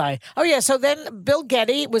where was I? Oh, yeah. So then Bill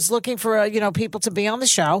Getty was looking for, people to be on the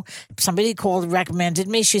show. Somebody called, recommended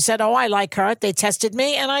me. She said, oh, I like her. They tested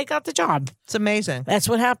me and I got the job. It's amazing. That's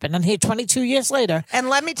what happened. And here 22 years later. And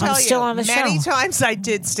let me tell I'm you, still on the many show. times I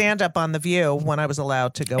did stand up on The View when I was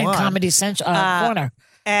allowed to go In on. Comedy Central Corner.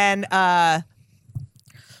 And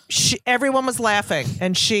everyone was laughing,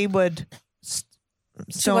 and she would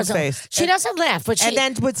stone faced. She doesn't laugh, but she. And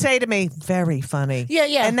then would say to me, very funny. Yeah,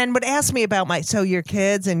 yeah. And then would ask me about your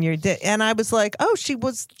kids and and I was like, oh, she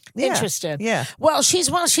was interested. Yeah. Well, she's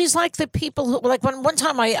like the people who, like one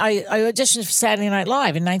time I auditioned for Saturday Night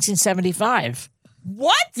Live in 1975.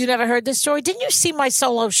 What? You never heard this story? Didn't you see my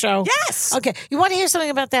solo show? Yes. Okay. You want to hear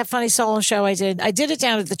something about that funny solo show I did? I did it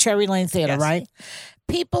down at the Cherry Lane Theater, Yes. right?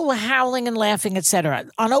 People were howling and laughing, etc.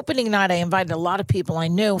 On opening night, I invited a lot of people I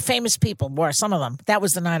knew, famous people were some of them. That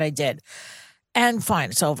was the night I did. And fine,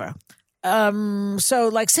 it's over. So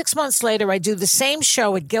like 6 months later, I do the same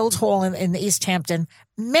show at Guildhall in East Hampton.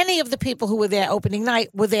 Many of the people who were there opening night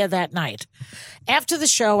were there that night. After the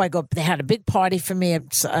show, they had a big party for me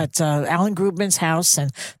at Alan Grubman's house.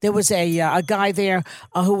 And there was a guy there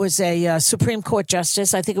who was a Supreme Court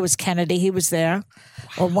Justice. I think it was Kennedy. He was there,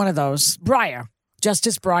 or one of those. Breyer.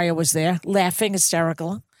 Justice Breyer was there, laughing,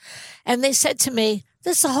 hysterical. And they said to me,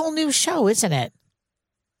 this is a whole new show, isn't it?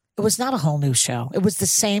 It was not a whole new show. It was the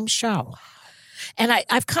same show. And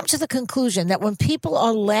I've come to the conclusion that when people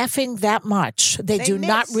are laughing that much, they do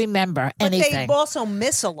not remember anything. But they also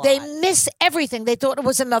miss a lot. They miss everything. They thought it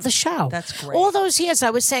was another show. That's great. All those years I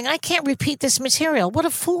was saying, I can't repeat this material. What a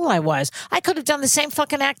fool I was. I could have done the same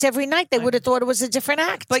fucking act every night. They would have thought it was a different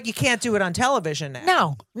act. But you can't do it on television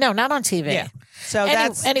now. No, not on TV. Yeah. So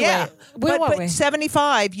Anyway, yeah. where were we?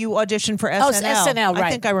 75, you auditioned for SNL. Oh, it's SNL, right. I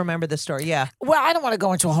think I remember the story, yeah. Well, I don't want to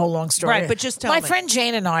go into a whole long story. Right, but just tell My me. friend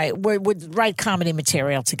Jane and I would write comedy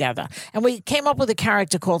material together. And we came up with a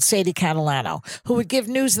character called Sadie Catalano, who would give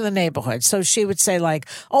news in the neighborhood. So she would say, like,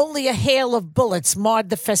 only a hail of bullets marred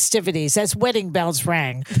the festivities as wedding bells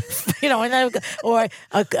rang. And then, or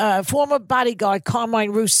a former bodyguard,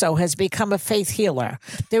 Carmine Russo, has become a faith healer.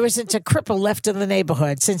 There isn't a cripple left in the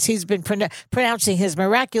neighborhood since he's been pronouncing his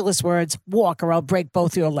miraculous words, walk or I'll break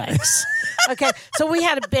both your legs. Okay, so we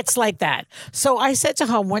had bits like that. So I said to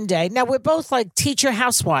her one day, now we're both like teacher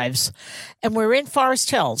housewives, and we're in Forest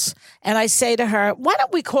Hills. And I say to her, why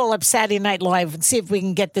don't we call up Saturday Night Live and see if we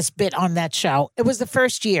can get this bit on that show? It was the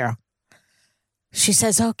first year. She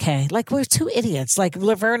says, okay. Like we're two idiots, like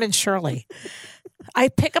Laverne and Shirley. I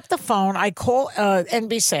pick up the phone. I call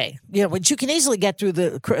NBC, which you can easily get through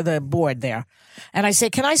the board there. And I say,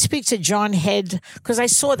 can I speak to John Head? Because I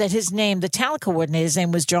saw that his name, the talent coordinator's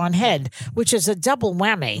name was John Head, which is a double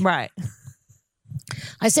whammy. Right.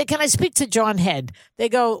 I say, can I speak to John Head? They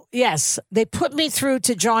go, yes. They put me through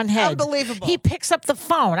to John Head. Unbelievable. He picks up the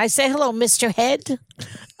phone. I say, hello, Mr. Head.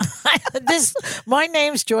 My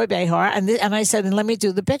name's Joy Behar. And I said, and let me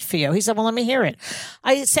do the bit for you. He said, well, let me hear it.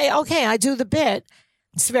 I say, okay, I do the bit.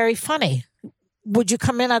 It's very funny. Would you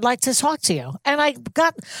come in? I'd like to talk to you. And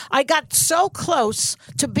I got so close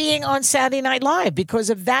to being on Saturday Night Live because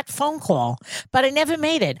of that phone call, but I never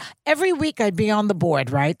made it. Every week I'd be on the board,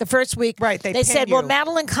 right? The first week, right? They said, well,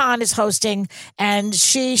 Madeline Kahn is hosting and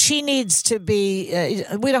she needs to be,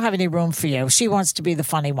 we don't have any room for you. She wants to be the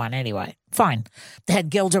funny one anyway. Fine. They had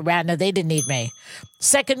Gilda Radner. They didn't need me.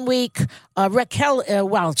 Second week, Raquel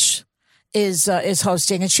Welch is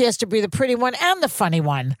hosting and she has to be the pretty one and the funny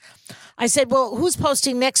one. I said, well, who's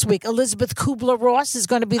posting next week? Elizabeth Kubler-Ross is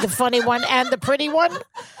going to be the funny one and the pretty one?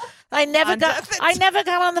 I never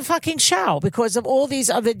got on the fucking show because of all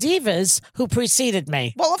these other divas who preceded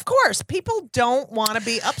me. Well, of course, people don't want to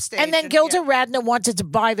be upstage. And then Gilda Radner wanted to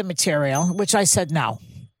buy the material, which I said no.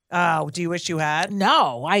 Oh, do you wish you had?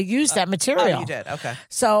 No, I used that material. Oh, you did? Okay.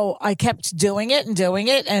 So I kept doing it.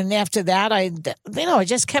 And after that, I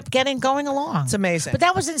just kept going along. It's amazing. But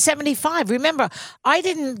that was in 75. Remember, I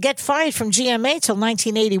didn't get fired from GMA till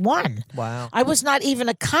 1981. Wow. I was not even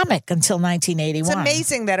a comic until 1981. It's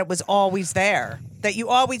amazing that it was always there, that you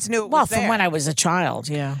always knew it was there. Well, from when I was a child,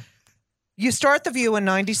 yeah. You start The View in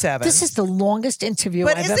 97. This is the longest interview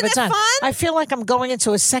But I've isn't ever it done. fun? I feel like I'm going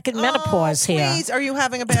into a second menopause here. Please, are you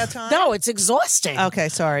having a bad time? No, it's exhausting. Okay,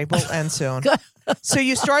 sorry. We'll end soon. So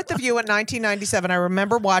you start The View in 1997. I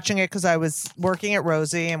remember watching it because I was working at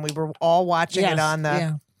Rosie and we were all watching it on the...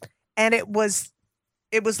 Yeah. And it was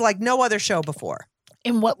like no other show before.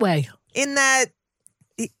 In what way? In that,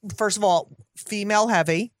 first of all, female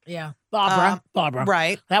heavy. Yeah. Barbara.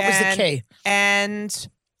 Right. That was the key. And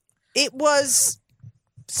it was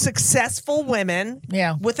successful women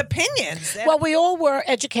with opinions. Well, we all were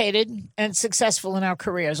educated and successful in our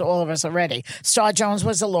careers, all of us already. Star Jones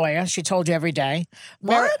was a lawyer. She told you every day.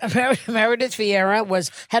 Meredith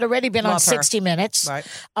Vieira had already been on 60 Minutes. Right.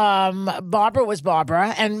 Barbara was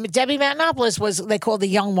Barbara. And Debbie Matenopoulos was, they called the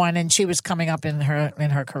young one, and she was coming up in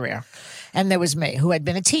her career. And there was me, who had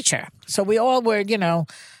been a teacher. So we all were,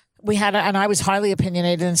 we had, and I was highly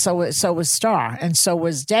opinionated, and so was Star, and so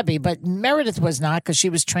was Debbie. But Meredith was not, because she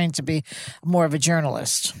was trained to be more of a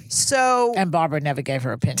journalist. So, and Barbara never gave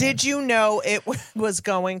her opinion. Did you know it was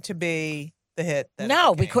going to be the hit?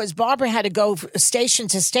 No, because Barbara had to go station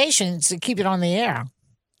to station to keep it on the air.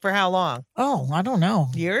 For how long? Oh, I don't know.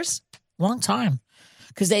 Years? Long time.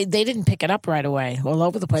 Because they didn't pick it up right away all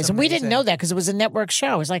over the place. And we didn't know that because it was a network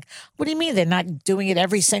show. It was like, what do you mean they're not doing it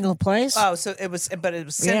every single place? Oh, so it was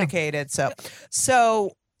syndicated. Yeah. So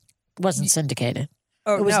it wasn't syndicated.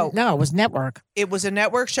 Oh, No, it was network. It was a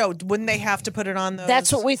network show. Wouldn't they have to put it on those?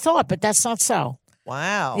 That's what we thought, but that's not so.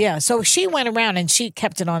 Wow. Yeah, so she went around and she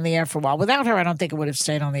kept it on the air for a while. Without her, I don't think it would have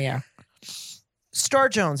stayed on the air. Star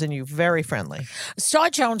Jones and you, very friendly. Star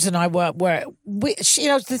Jones and I were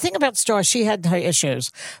the thing about Star, she had her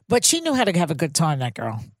issues, but she knew how to have a good time, that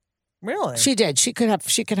girl. Really? She did. She could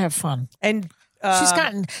have fun. And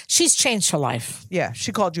she's changed her life. Yeah,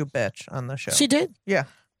 she called you a bitch on the show. She did? Yeah.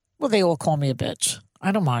 Well, they all call me a bitch.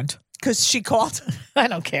 I don't mind. Because she called. I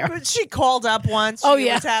don't care. She called up once. Oh,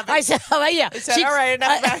 yeah. I said, oh, yeah. I said, all right,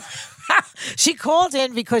 enough about She called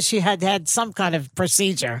in because she had some kind of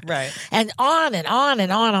procedure. Right. And on and on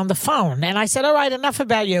and on the phone. And I said, all right, enough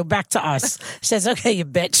about you. Back to us. She says, okay, you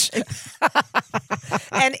bitch.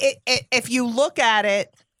 And if you look at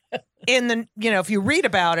it in the, if you read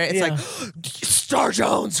about it, it's like, Star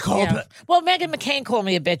Jones called it. Well, Meghan McCain called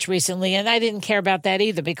me a bitch recently, and I didn't care about that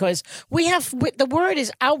either because the word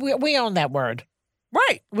is out. We own that word.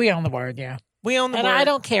 Right. We own the word, yeah. We own the word. And I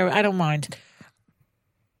don't care. I don't mind.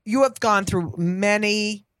 You have gone through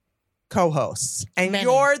many co-hosts, and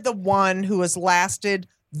you're the one who has lasted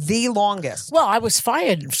the longest. Well, I was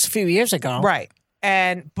fired a few years ago. Right.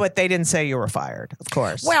 But they didn't say you were fired, of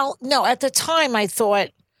course. Well, no, at the time I thought,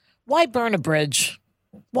 why burn a bridge?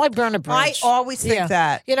 Why burn a bridge? I always think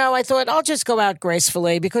that. I thought I'll just go out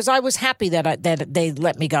gracefully because I was happy that they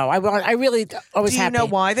let me go. I was happy. Do you know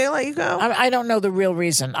why they let you go? I don't know the real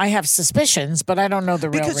reason. I have suspicions, but I don't know the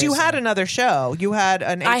real reason. Because you had another show. You had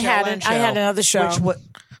an HLN show. I had another show.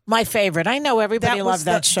 My favorite. I know everybody loved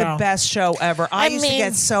that show. The best show ever. I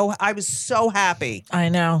was so happy. I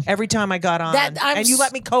know. Every time I got on. And you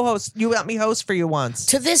let me co-host. You let me host for you once.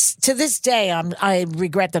 To this day, I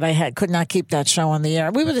regret that I could not keep that show on the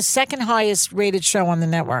air. We were the second highest rated show on the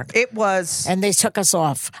network. It was. And they took us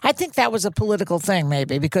off. I think that was a political thing,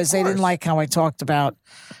 maybe, because they didn't like how I talked about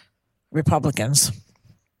Republicans.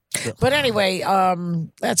 But anyway,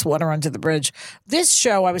 that's water under the bridge. This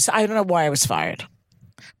show, I don't know why I was fired,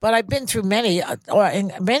 but I've been through many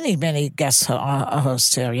guest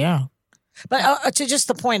hosts here. Yeah, but to just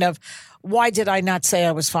the point of why did I not say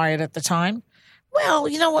I was fired at the time? Well,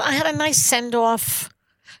 I had a nice send off.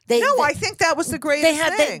 I think that was the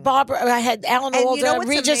greatest thing. Barbara, I had Alan Alda,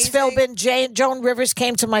 Regis Philbin, Joan Rivers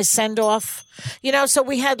came to my send off. So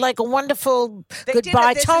we had like a wonderful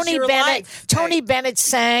goodbye. Tony Bennett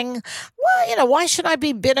sang. Well, why should I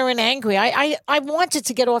be bitter and angry? I wanted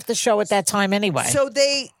to get off the show at that time anyway. So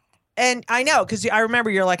and I know, because I remember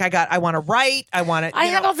you're like, I want to write. I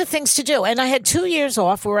had other things to do. And I had 2 years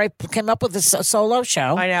off where I came up with a solo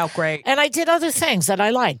show. I know, great. And I did other things that I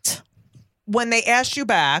liked. When they asked you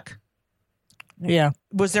back,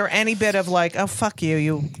 was there any bit of like, oh, fuck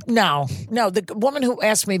you? No. The woman who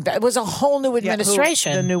asked me back, it was a whole new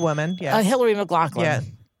administration. The new woman, Hillary McLaughlin. Yeah.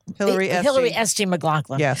 Hillary S.G.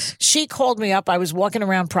 McLaughlin. Yes. She called me up. I was walking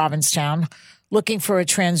around Provincetown looking for a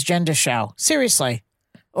transgender show. Seriously.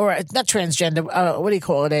 Or not transgender, what do you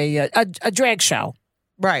call it? A drag show.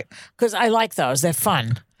 Right. Because I like those. They're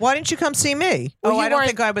fun. Why didn't you come see me? I don't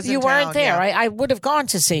think I was in town. You weren't there. Yeah. I would have gone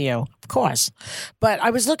to see you, of course. But I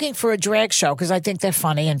was looking for a drag show because I think they're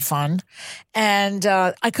funny and fun. And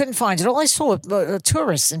I couldn't find it. All I saw were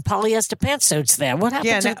tourists in polyester pantsuits there. What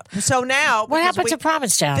happened What happened to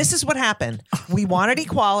Provincetown? This is what happened. We wanted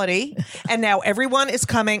equality, and now everyone is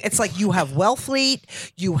coming. It's like you have Wellfleet,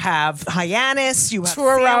 you have Hyannis, you have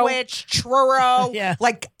Sandwich, Truro. Yeah.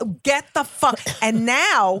 Like, get the fuck. And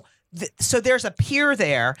now... So there's a pier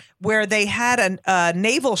there where they had a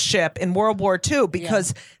naval ship in World War II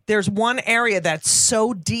because there's one area that's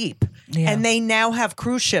so deep, and they now have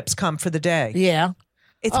cruise ships come for the day. Yeah.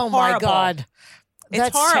 It's horrible. My God.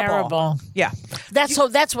 That's terrible. Yeah. That's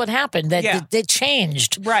what happened. They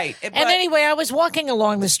changed. Right. And anyway, I was walking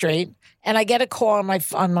along the street and I get a call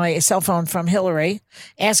on my cell phone from Hillary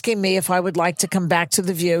asking me if I would like to come back to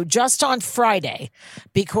The View just on Friday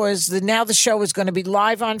because now the show is going to be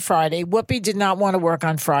live on Friday. Whoopi did not want to work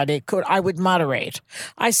on Friday. I would moderate.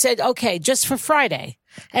 I said, okay, just for Friday.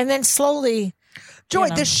 And then slowly... Joy,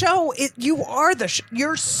 the show,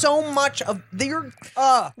 you're so much of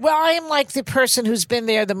Well, I am like the person who's been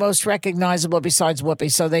there the most recognizable besides Whoopi,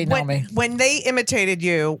 so they know me. When they imitated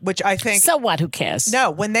you, which I think... So what? Who cares? No,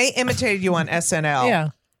 when they imitated you on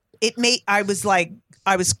SNL,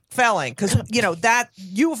 I was felling because that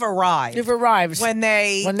you've arrived. You've arrived when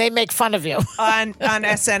they make fun of you on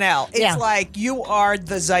SNL. It's like you are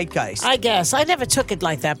the zeitgeist. I guess I never took it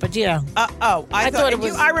like that, but yeah. I thought it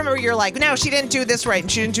was. I remember you're like, no, she didn't do this right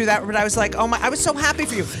and she didn't do that. But I was like, oh my! I was so happy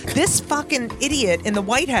for you. This fucking idiot in the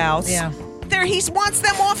White House. Yeah. He wants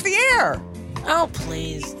them off the air. Oh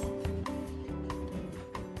please.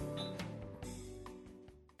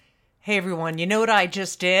 Hey everyone, you know what I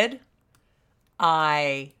just did?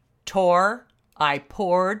 I tore, I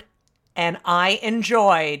poured, and I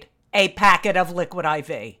enjoyed a packet of Liquid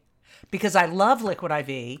IV because I love Liquid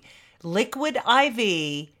IV. Liquid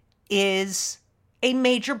IV is a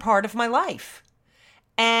major part of my life.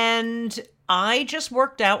 And I just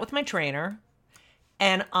worked out with my trainer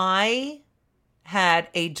and I had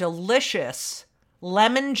a delicious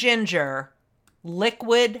lemon ginger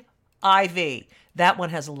Liquid IV. That one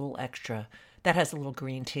has a little extra. That has a little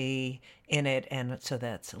green tea in it, and so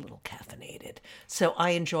that's a little caffeinated. So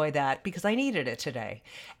I enjoy that because I needed it today.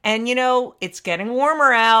 And it's getting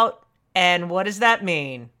warmer out, and what does that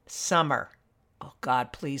mean? Summer. Oh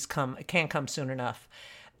God, please come. It can't come soon enough.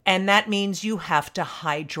 And that means you have to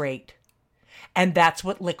hydrate. And that's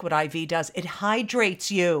what Liquid IV does. It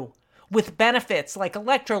hydrates you with benefits like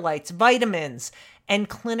electrolytes, vitamins, and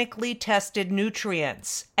clinically tested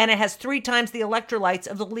nutrients. And it has 3 times the electrolytes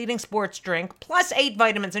of the leading sports drink, plus 8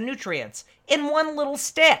 vitamins and nutrients in one little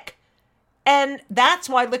stick. And that's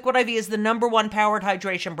why Liquid IV is the #1 powered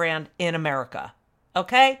hydration brand in America.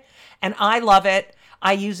 Okay? And I love it.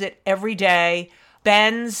 I use it every day.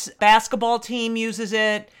 Ben's basketball team uses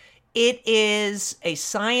it. It is a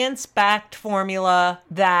science-backed formula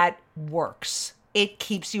that works. It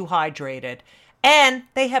keeps you hydrated. And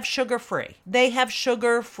they have sugar-free. They have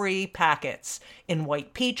sugar-free packets in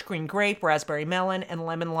white peach, green grape, raspberry melon, and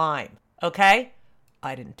lemon lime. Okay?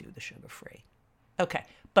 I didn't do the sugar-free. Okay.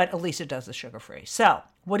 But Elisa does the sugar-free. So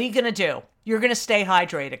what are you going to do? You're going to stay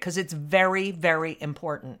hydrated because it's very, very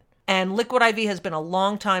important. And Liquid IV has been a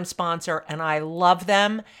long-time sponsor, and I love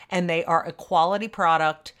them. And they are a quality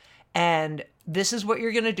product. And this is what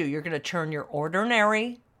you're going to do. You're going to turn your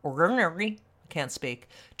ordinary, can't speak.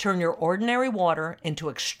 Turn your ordinary water into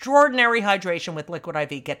extraordinary hydration with Liquid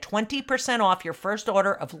IV. Get 20% off your first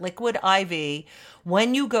order of Liquid IV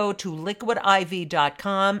when you go to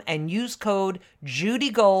liquidiv.com and use code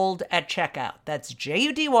JudyGold at checkout. That's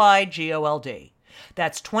JUDYGOLD.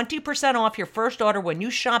 That's 20% off your first order when you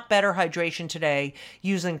shop Better Hydration today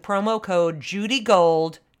using promo code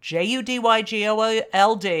JudyGold,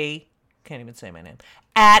 JUDYGOLD, can't even say my name,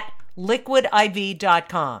 at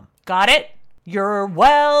liquidiv.com. Got it? You're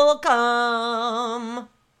welcome.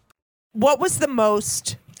 What was the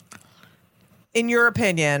most, in your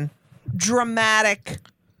opinion, dramatic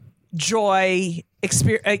joy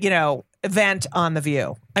event on The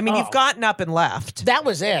View? I mean, you've gotten up and left. That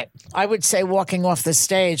was it. I would say walking off the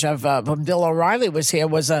stage of when Bill O'Reilly was here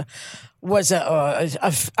I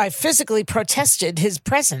physically protested his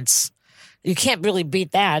presence. You can't really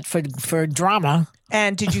beat that for drama.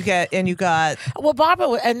 And you got Well,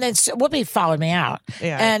 Barbara, and then Whoopi followed me out.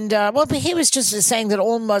 Yeah. And but he was just saying that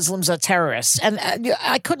all Muslims are terrorists. And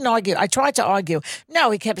I couldn't argue. I tried to argue. No,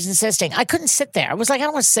 he kept insisting. I couldn't sit there. I was like, I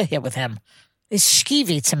don't want to sit here with him. It's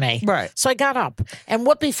skeevy to me. Right. So I got up, and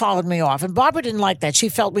Whoopi followed me off. And Barbara didn't like that. She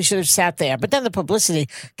felt we should have sat there. But then the publicity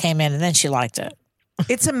came in, and then she liked it.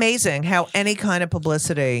 It's amazing how any kind of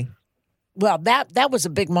publicity. Well, that was a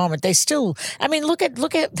big moment. They still, I mean, look at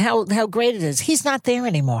how great it is. He's not there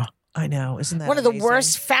anymore. I know, isn't that one of amazing? the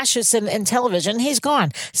worst fascists in television? He's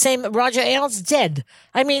gone. Same, Roger Ailes dead.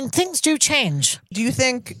 I mean, things do change. Do you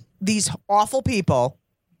think these awful people?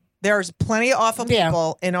 There's plenty of awful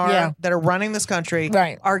people in our that are running this country,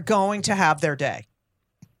 right, are going to have their day.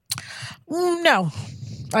 No,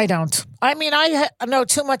 I don't. I mean, I know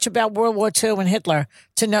too much about World War II and Hitler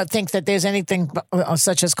to think that there's anything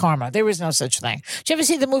such as karma. There is no such thing. Did you ever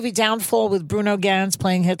see the movie Downfall with Bruno Ganz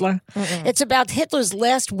playing Hitler? Mm-mm. It's about Hitler's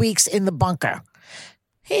last weeks in the bunker.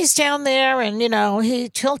 He's down there and, he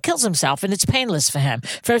kills himself, and it's painless for him.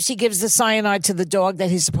 First, he gives the cyanide to the dog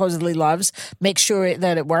that he supposedly loves, make sure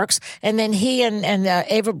that it works. And then he and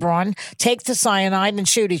Eva Braun take the cyanide and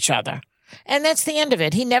shoot each other. And that's the end of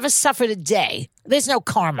it. He never suffered a day. There's no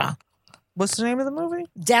karma. What's the name of the movie?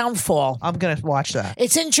 Downfall. I'm going to watch that.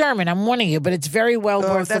 It's in German, I'm warning you, but it's very well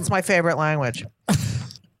worth it. That's my favorite language.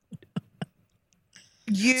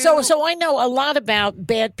 So I know a lot about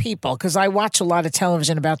bad people because I watch a lot of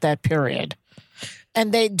television about that period.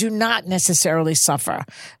 And they do not necessarily suffer.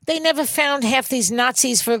 They never found half these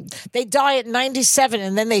Nazis they die at 97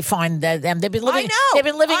 and then they find them. They've been living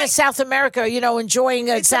in South America, enjoying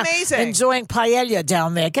it's amazing. Enjoying paella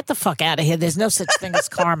down there. Get the fuck out of here. There's no such thing as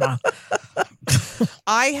karma.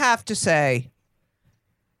 I have to say,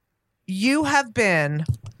 you have been,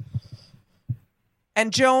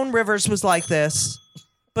 and Joan Rivers was like this,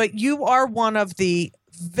 but you are one of the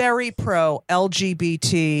very pro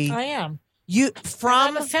LGBT. I am.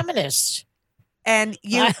 I'm a feminist. And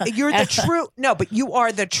you're the true, no, but you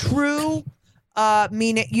are the true,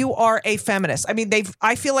 meaning you are a feminist. I mean,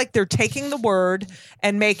 I feel like they're taking the word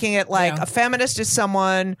and making it like a feminist is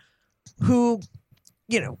someone who,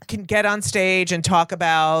 can get on stage and talk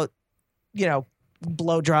about,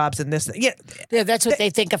 blowjobs and this. Yeah, that's what they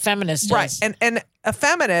think a feminist is. Right. And a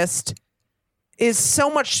feminist is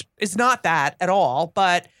not that at all,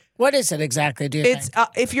 but what is it exactly? Do you think?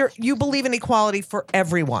 If you believe in equality for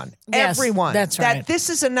everyone, yes, everyone, that's right. That this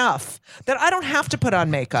is enough. That I don't have to put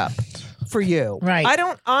on makeup for you. Right.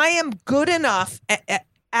 I am good enough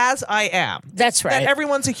as I am. That's right. That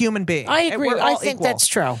everyone's a human being. I agree. I think equal. that's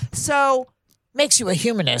true. So makes you a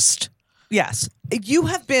humanist. Yes, you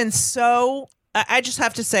have been so. I just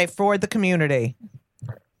have to say, for the community,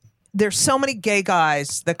 there's so many gay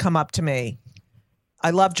guys that come up to me.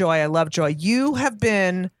 I love Joy. I love Joy. You have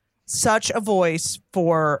been such a voice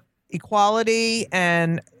for equality,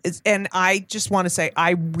 and I just want to say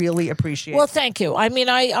I really appreciate. Well, thank you. I mean,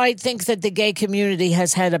 I think that the gay community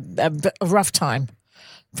has had a rough time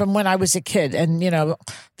from when I was a kid, and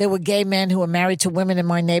there were gay men who were married to women in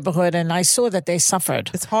my neighborhood, and I saw that they suffered.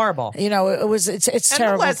 It's horrible. It's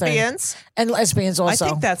terrible. And lesbians thing. And lesbians also. I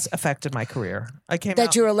think that's affected my career. I came that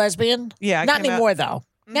out, you're a lesbian. Yeah, not anymore though.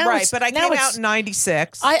 Now right, but I came out in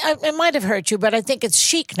 96. It might have hurt you, but I think it's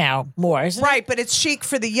chic now more, isn't it? Right, but it's chic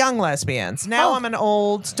for the young lesbians. Now I'm an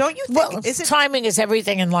old. Don't you think? Well, timing is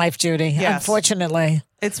everything in life, Judy. Yes. Unfortunately.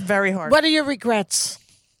 It's very hard. What are your regrets?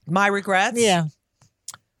 My regrets? Yeah.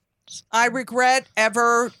 I regret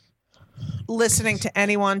ever listening to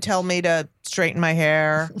anyone tell me to straighten my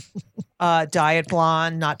hair, dye it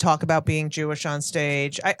blonde, not talk about being Jewish on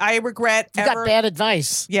stage. I regret You got bad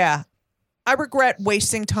advice. Yeah. I regret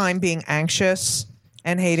wasting time being anxious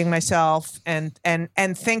and hating myself and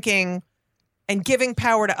thinking and giving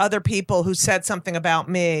power to other people who said something about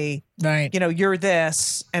me. Right. You know, you're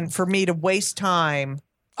this, and for me to waste time.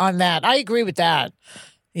 On that. I agree with that.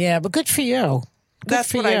 Yeah, but good for you. Good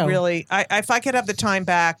That's for what you. I really, if I could have the time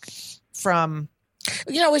back from.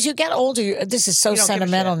 You know, as you get older, this is so You don't give a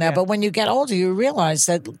sentimental shit, now, yeah. but when you get older, you realize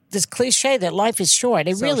that this cliche that life is short.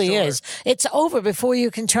 It So really short. is. It's over before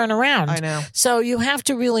you can turn around. I know. So you have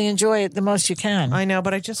to really enjoy it the most you can. I know,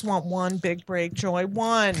 but I just want one big break, Joy.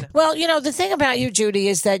 One. Well, you know, the thing about you, Judy,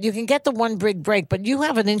 is that you can get the one big break, but you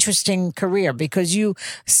have an interesting career because you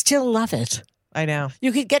still love it. I know.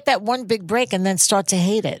 You could get that one big break and then start to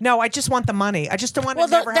hate it. No, I just want the money. I just don't want to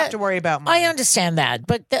never have to worry about money. I understand that,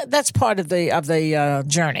 but that's part of the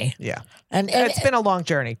journey. Yeah. And It's been a long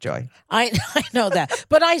journey, Joy. I know that,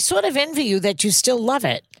 but I sort of envy you that you still love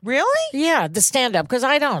it. Really? Yeah, the stand up because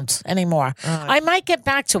I don't anymore. I might get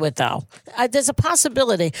back to it though. There's a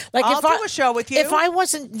possibility. Like I'll if do a show with you. If I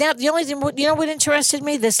wasn't now, the only thing you know what interested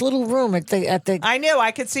me, this little room at the. I knew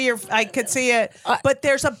I could see it, but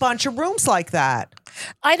there's a bunch of rooms like that.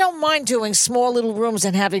 I don't mind doing small little rooms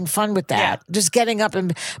and having fun with that. Yeah. Just getting up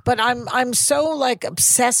but I'm so like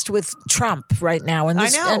obsessed with Trump right now and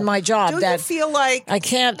this I know. and my job Do that you feel like I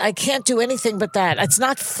can't do anything but that. It's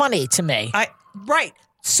not funny to me. right?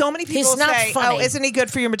 So many people He's not say, funny. "Oh, isn't he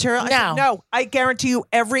good for your material?" I No. said, no. I guarantee you,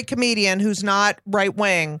 every comedian who's not right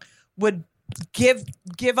wing would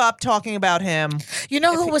give up talking about him. You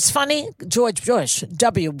know who was funny? George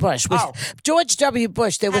W. Bush. Oh. George W.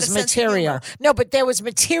 Bush, there Had was a sense of material. humor. No, but there was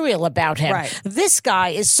material about him. Right. This guy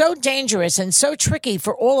is so dangerous and so tricky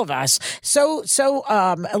for all of us, so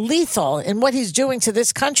lethal in what he's doing to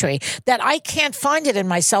this country that I can't find it in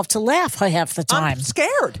myself to laugh half the time. I'm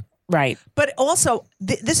scared. Right. But also,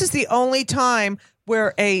 this is the only time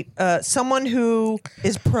where someone who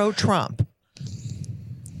is pro-Trump,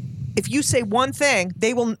 if you say one thing,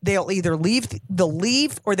 they'll either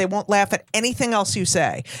leave or they won't laugh at anything else you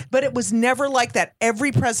say. But it was never like that.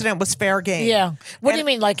 Every president was fair game. Yeah. What do you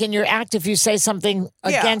mean? Like in your act, if you say something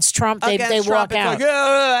Yeah, against Trump, they against walk Trump, it's out. like,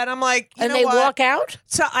 "Ugh," and I'm like, you And know they what? walk out?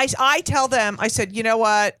 So I tell them, I said, you know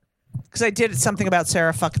what? Because I did something about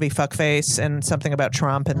Sarah Fuckabee Fuckface and something about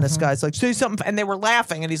Trump, and this guy's like, say something, and they were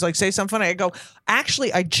laughing, and he's like, say something funny. I go,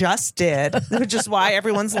 actually, I just did, which is why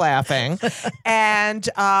everyone's laughing. And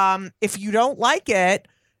if you don't like it,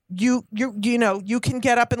 you can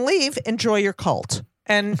get up and leave. Enjoy your cult.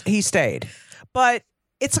 And he stayed, but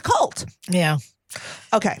it's a cult. Yeah.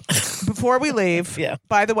 Okay. Before we leave, Yeah.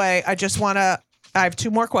 by the way, I have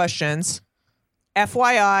two more questions.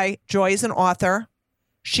 FYI, Joy is an author.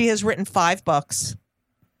 She has written 5 books.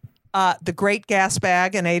 The Great Gas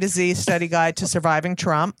Bag, an A to Z study guide to surviving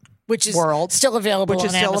Trump. Which is World. still available Which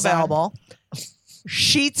is on still Amazon. available.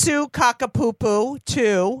 Shih Tzu Cockapoo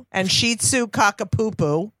 2 and Shih Tzu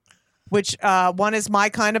Cockapoo, which one is my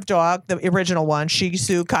kind of dog, the original one. Shih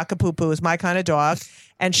Tzu Cockapoo is my kind of dog.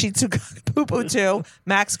 And Shih Tzu Cockapoo 2,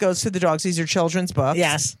 Max Goes to the Dogs. These are children's books.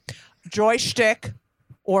 Yes. Joystick,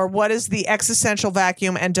 or What is the Existential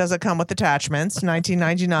Vacuum and Does It Come with Attachments?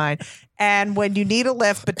 1999. And When You Need a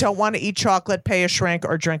Lift But Don't Want to Eat Chocolate, Pay a Shrink,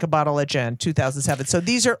 or Drink a Bottle of Gin, 2007. So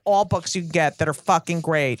these are all books you can get that are fucking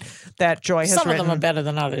great that Joy has Some written. of them are better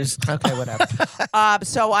than others. Okay, whatever.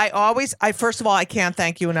 So I first of all, I can't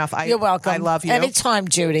thank you enough. You're welcome. I love you. Anytime,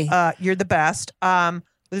 Judy. You're the best.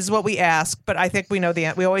 This is what we ask, but I think we know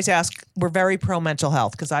the. We always ask. We're very pro mental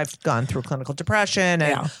health because I've gone through clinical depression,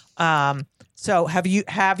 and so have you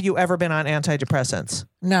ever been on antidepressants?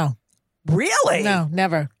 No. Really? No,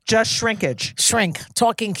 never. Just shrinkage. Shrink.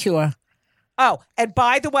 Talking cure. Oh, and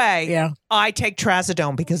by the way, Yeah. I take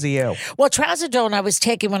trazodone because of you. Well, trazodone I was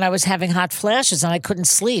taking when I was having hot flashes and I couldn't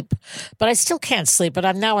sleep. But I still can't sleep. But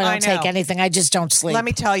I don't take know. anything. I just don't sleep. Let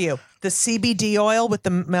me tell you, the CBD oil with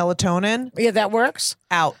the melatonin, Yeah, that works.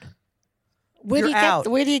 out. Where You're out.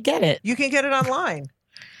 Where do you get it? You can get it online.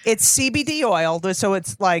 It's CBD oil, so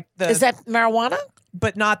it's like the. Is that marijuana?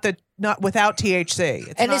 But not without THC.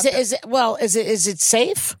 It's And not is it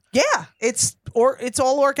safe? Yeah, it's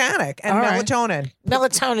all organic and All right. melatonin.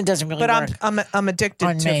 Melatonin doesn't really But work. I'm addicted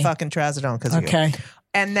On to me. fucking trazodone because of you. Okay.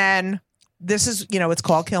 And then this is it's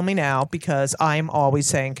called Kill Me Now because I'm always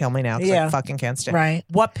saying Kill Me Now because Yeah. I fucking can't stand. Right.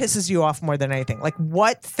 What pisses you off more than anything? Like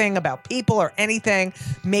what thing about people or anything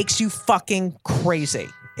makes you fucking crazy?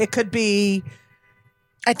 It could be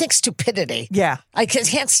I think stupidity. yeah. I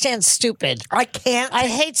can't stand stupid. I can't. I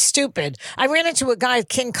hate stupid. I ran into a guy,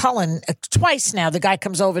 King Cullen, twice now. The guy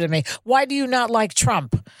comes over to me. Why do you not like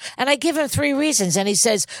Trump? And I give him 3 reasons. And he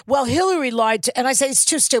says, well, Hillary lied to. And I say, it's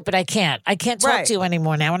too stupid. I can't talk Right. to you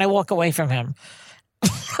anymore now. And I walk away from him.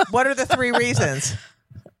 What are the 3 reasons?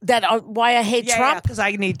 why I hate Trump? Because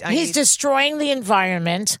He's destroying the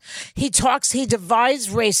environment. He divides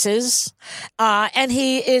races, and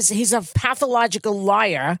he's a pathological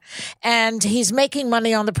liar, and he's making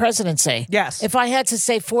money on the presidency. Yes. If I had to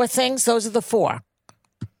say 4 things, those are the 4.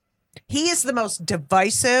 He is the most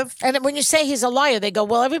divisive. And when you say he's a liar, they go,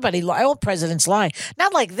 well, all presidents lie.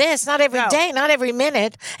 Not like this, not every day, not every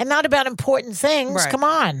minute, and not about important things. Right. Come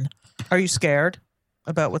on. Are you scared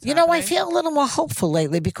about what's happening? I feel a little more hopeful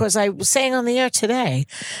lately because I was saying on the air today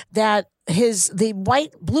that the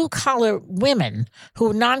white blue collar women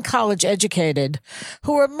who are non-college educated,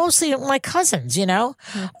 who are mostly my cousins,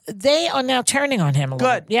 they are now turning on him a little.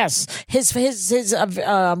 Good. Yes. His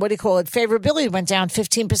what do you call it? Favorability went down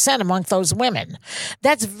 15% among those women.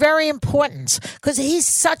 That's very important because he's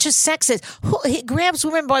such a sexist. He grabs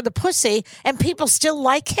women by the pussy and people still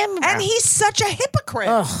like him. And he's such a hypocrite.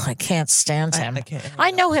 Oh, I can't stand him.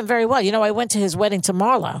 I know him very well. I went to his wedding to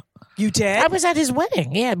Marla. You did? I was at his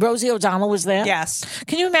wedding. Yeah, Rosie O'Donnell was there. Yes.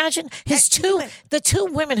 Can you imagine? The 2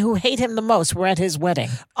 women who hate him the most were at his wedding.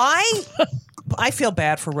 I feel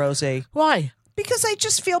bad for Rosie. Why? Because I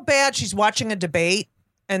just feel bad. She's watching a debate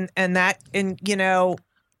and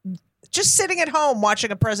just sitting at home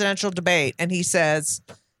watching a presidential debate, and he says,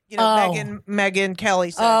 Megyn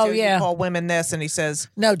Kelly says, you call women this, and he says,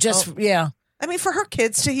 no, yeah. I mean, for her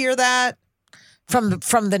kids to hear that. From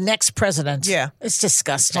the next president. Yeah. It's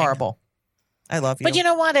disgusting. Horrible. I love you. But you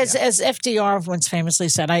know what? As FDR once famously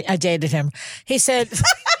said, I dated him. He said,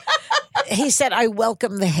 I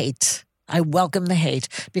welcome the hate. I welcome the hate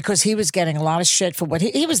because he was getting a lot of shit for what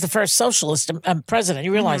he was the first socialist president.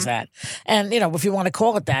 You realize that. And, if you want to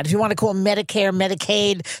call it that, if you want to call Medicare,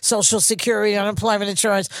 Medicaid, Social Security, unemployment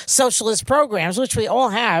insurance, socialist programs, which we all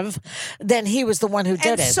have, then he was the one who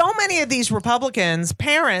did it. And so many of these Republicans'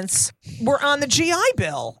 parents were on the GI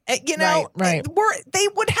Bill. Right. They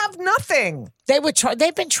would have nothing.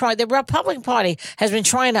 They've been trying. The Republican Party has been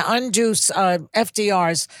trying to undo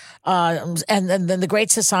FDR's and then the Great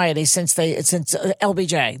Society since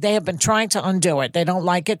LBJ. They have been trying to undo it. They don't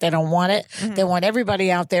like it. They don't want it. Mm-hmm. They want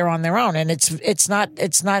everybody out there on their own, and it's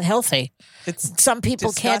not healthy. Some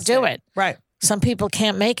people can't do it. Right. Some people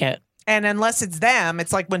can't make it. And unless it's them,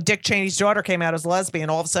 it's like when Dick Cheney's daughter came out as lesbian,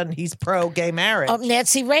 all of a sudden he's pro-gay marriage.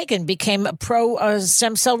 Nancy Reagan became pro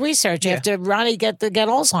stem cell research after Ronnie get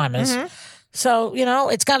Alzheimer's. Mm-hmm. So,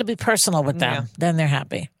 it's got to be personal with them. Yeah. Then they're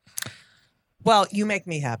happy. Well, you make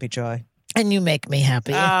me happy, Joy. And you make me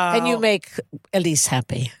happy. Oh. And you make Elise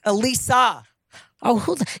happy. Elisa.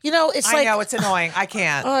 Oh, I know, it's annoying. I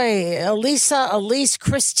can't. Elise,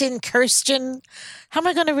 Kristen, Kirsten. How am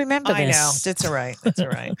I going to remember this? I know. It's all right. It's all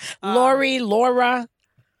right. Lori, Laura.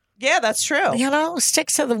 Yeah, that's true. Stick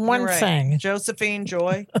to the one thing. Josephine,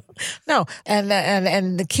 Joy. No,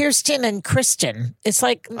 and Kirsten and Kristen. It's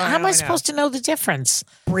like, how am I supposed to know the difference?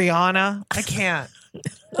 Brianna, I can't.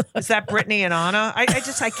 Is that Brittany and Anna? I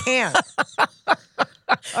can't.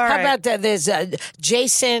 All right. How about that? There's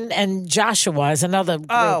Jason and Joshua is another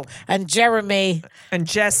group. And Jeremy. And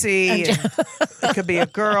Jesse. It could be a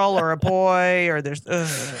girl or a boy. Or there's.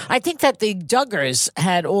 I think that the Duggars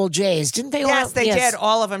had all J's, didn't they? Yes, they did.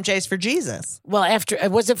 All of them J's for Jesus. Well,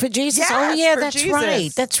 was it for Jesus? Yes, oh, yeah, that's Jesus.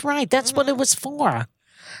 right. That's right. That's what it was for.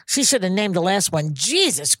 She should have named the last one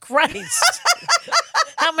Jesus Christ.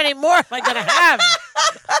 How many more am I going to have?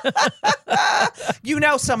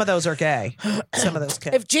 Some of those are gay. Some of those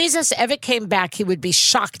kids. If Jesus ever came back, he would be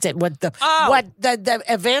shocked at what the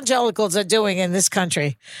evangelicals are doing in this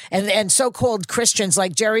country, and so-called Christians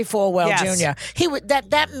like Jerry Falwell Jr. He would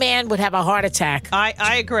that man would have a heart attack.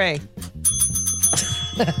 I agree.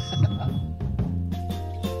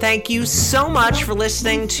 Thank you so much for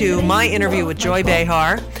listening to my interview with Joy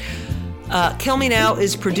Behar. Kill Me Now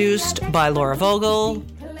is produced by Laura Vogel.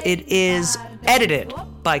 It is edited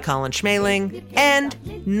by Colin Schmaling.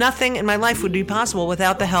 And nothing in my life would be possible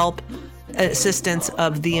without the help, assistance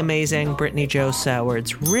of the amazing Brittany Jo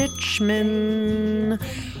Sowards Richmond.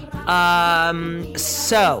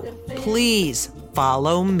 So please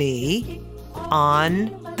follow me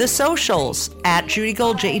on the socials at Judy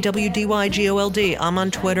Gold, JEWDYGOLD. I'm on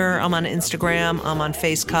Twitter, I'm on Instagram, I'm on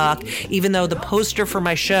Facecock, even though the poster for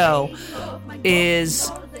my show is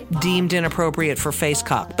deemed inappropriate for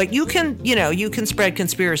Facecock. But you can spread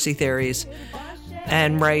conspiracy theories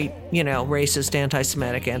and write, racist,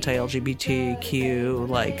 anti-Semitic, anti-LGBTQ,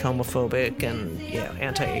 like homophobic and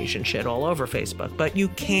anti-Asian shit all over Facebook. But you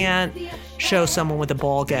can't show someone with a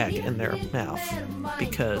ball gag in their mouth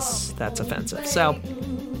because that's offensive. So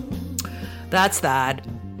that's that.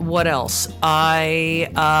 What else?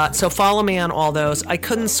 So follow me on all those. I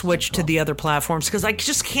couldn't switch to the other platforms because I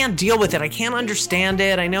just can't deal with it. I can't understand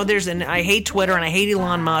it. I know I hate Twitter and I hate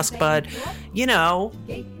Elon Musk, but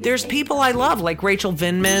there's people I love, like Rachel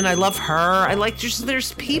Vindman. I love her.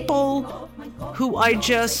 There's people who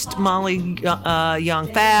Molly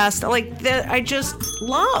Young Fast, I just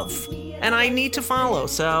love and I need to follow.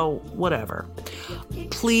 So whatever.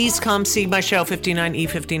 Please come see my show,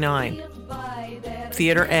 59E59.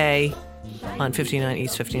 Theater A on 59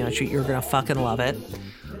 East 59th Street. You're going to fucking love it.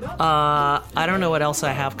 I don't know what else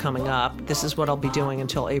I have coming up. This is what I'll be doing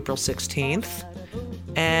until April 16th.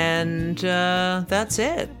 And that's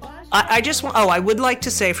it. I would like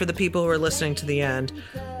to say for the people who are listening to the end,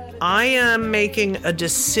 I am making a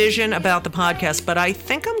decision about the podcast, but I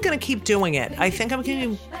think I'm going to keep doing it.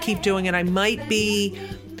 I might be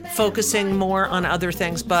focusing more on other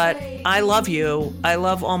things, but I love you. I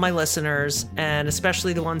love all my listeners, and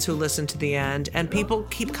especially the ones who listen to the end. And people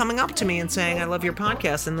keep coming up to me and saying, I love your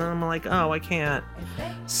podcast. And then I'm like, oh, I can't.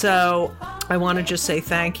 So I want to just say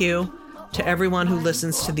thank you to everyone who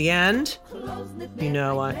listens to the end.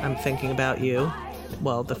 I'm thinking about you.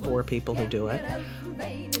 Well, the 4 people who do it.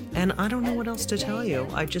 And I don't know what else to tell you.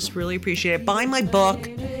 I just really appreciate it. Buy my book.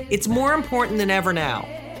 It's more important than ever now.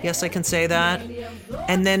 Yes, I can say that.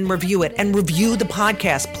 And then review it. And review the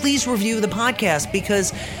podcast. Please review the podcast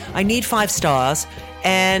because I need 5 stars.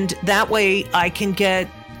 And that way I can get,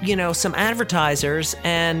 some advertisers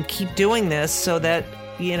and keep doing this so that,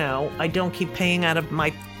 I don't keep paying out of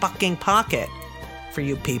my fucking pocket for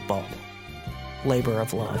you people. Labor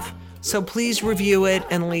of love. So please review it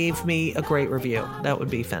and leave me a great review. That would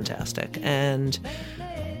be fantastic. And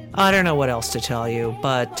I don't know what else to tell you,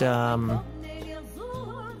 but,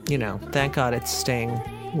 thank God it's staying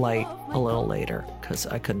light a little later because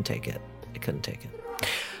I couldn't take it.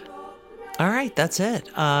 All right, that's it.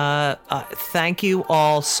 Thank you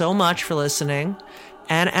all so much for listening.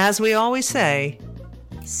 And as we always say,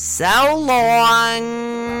 so long.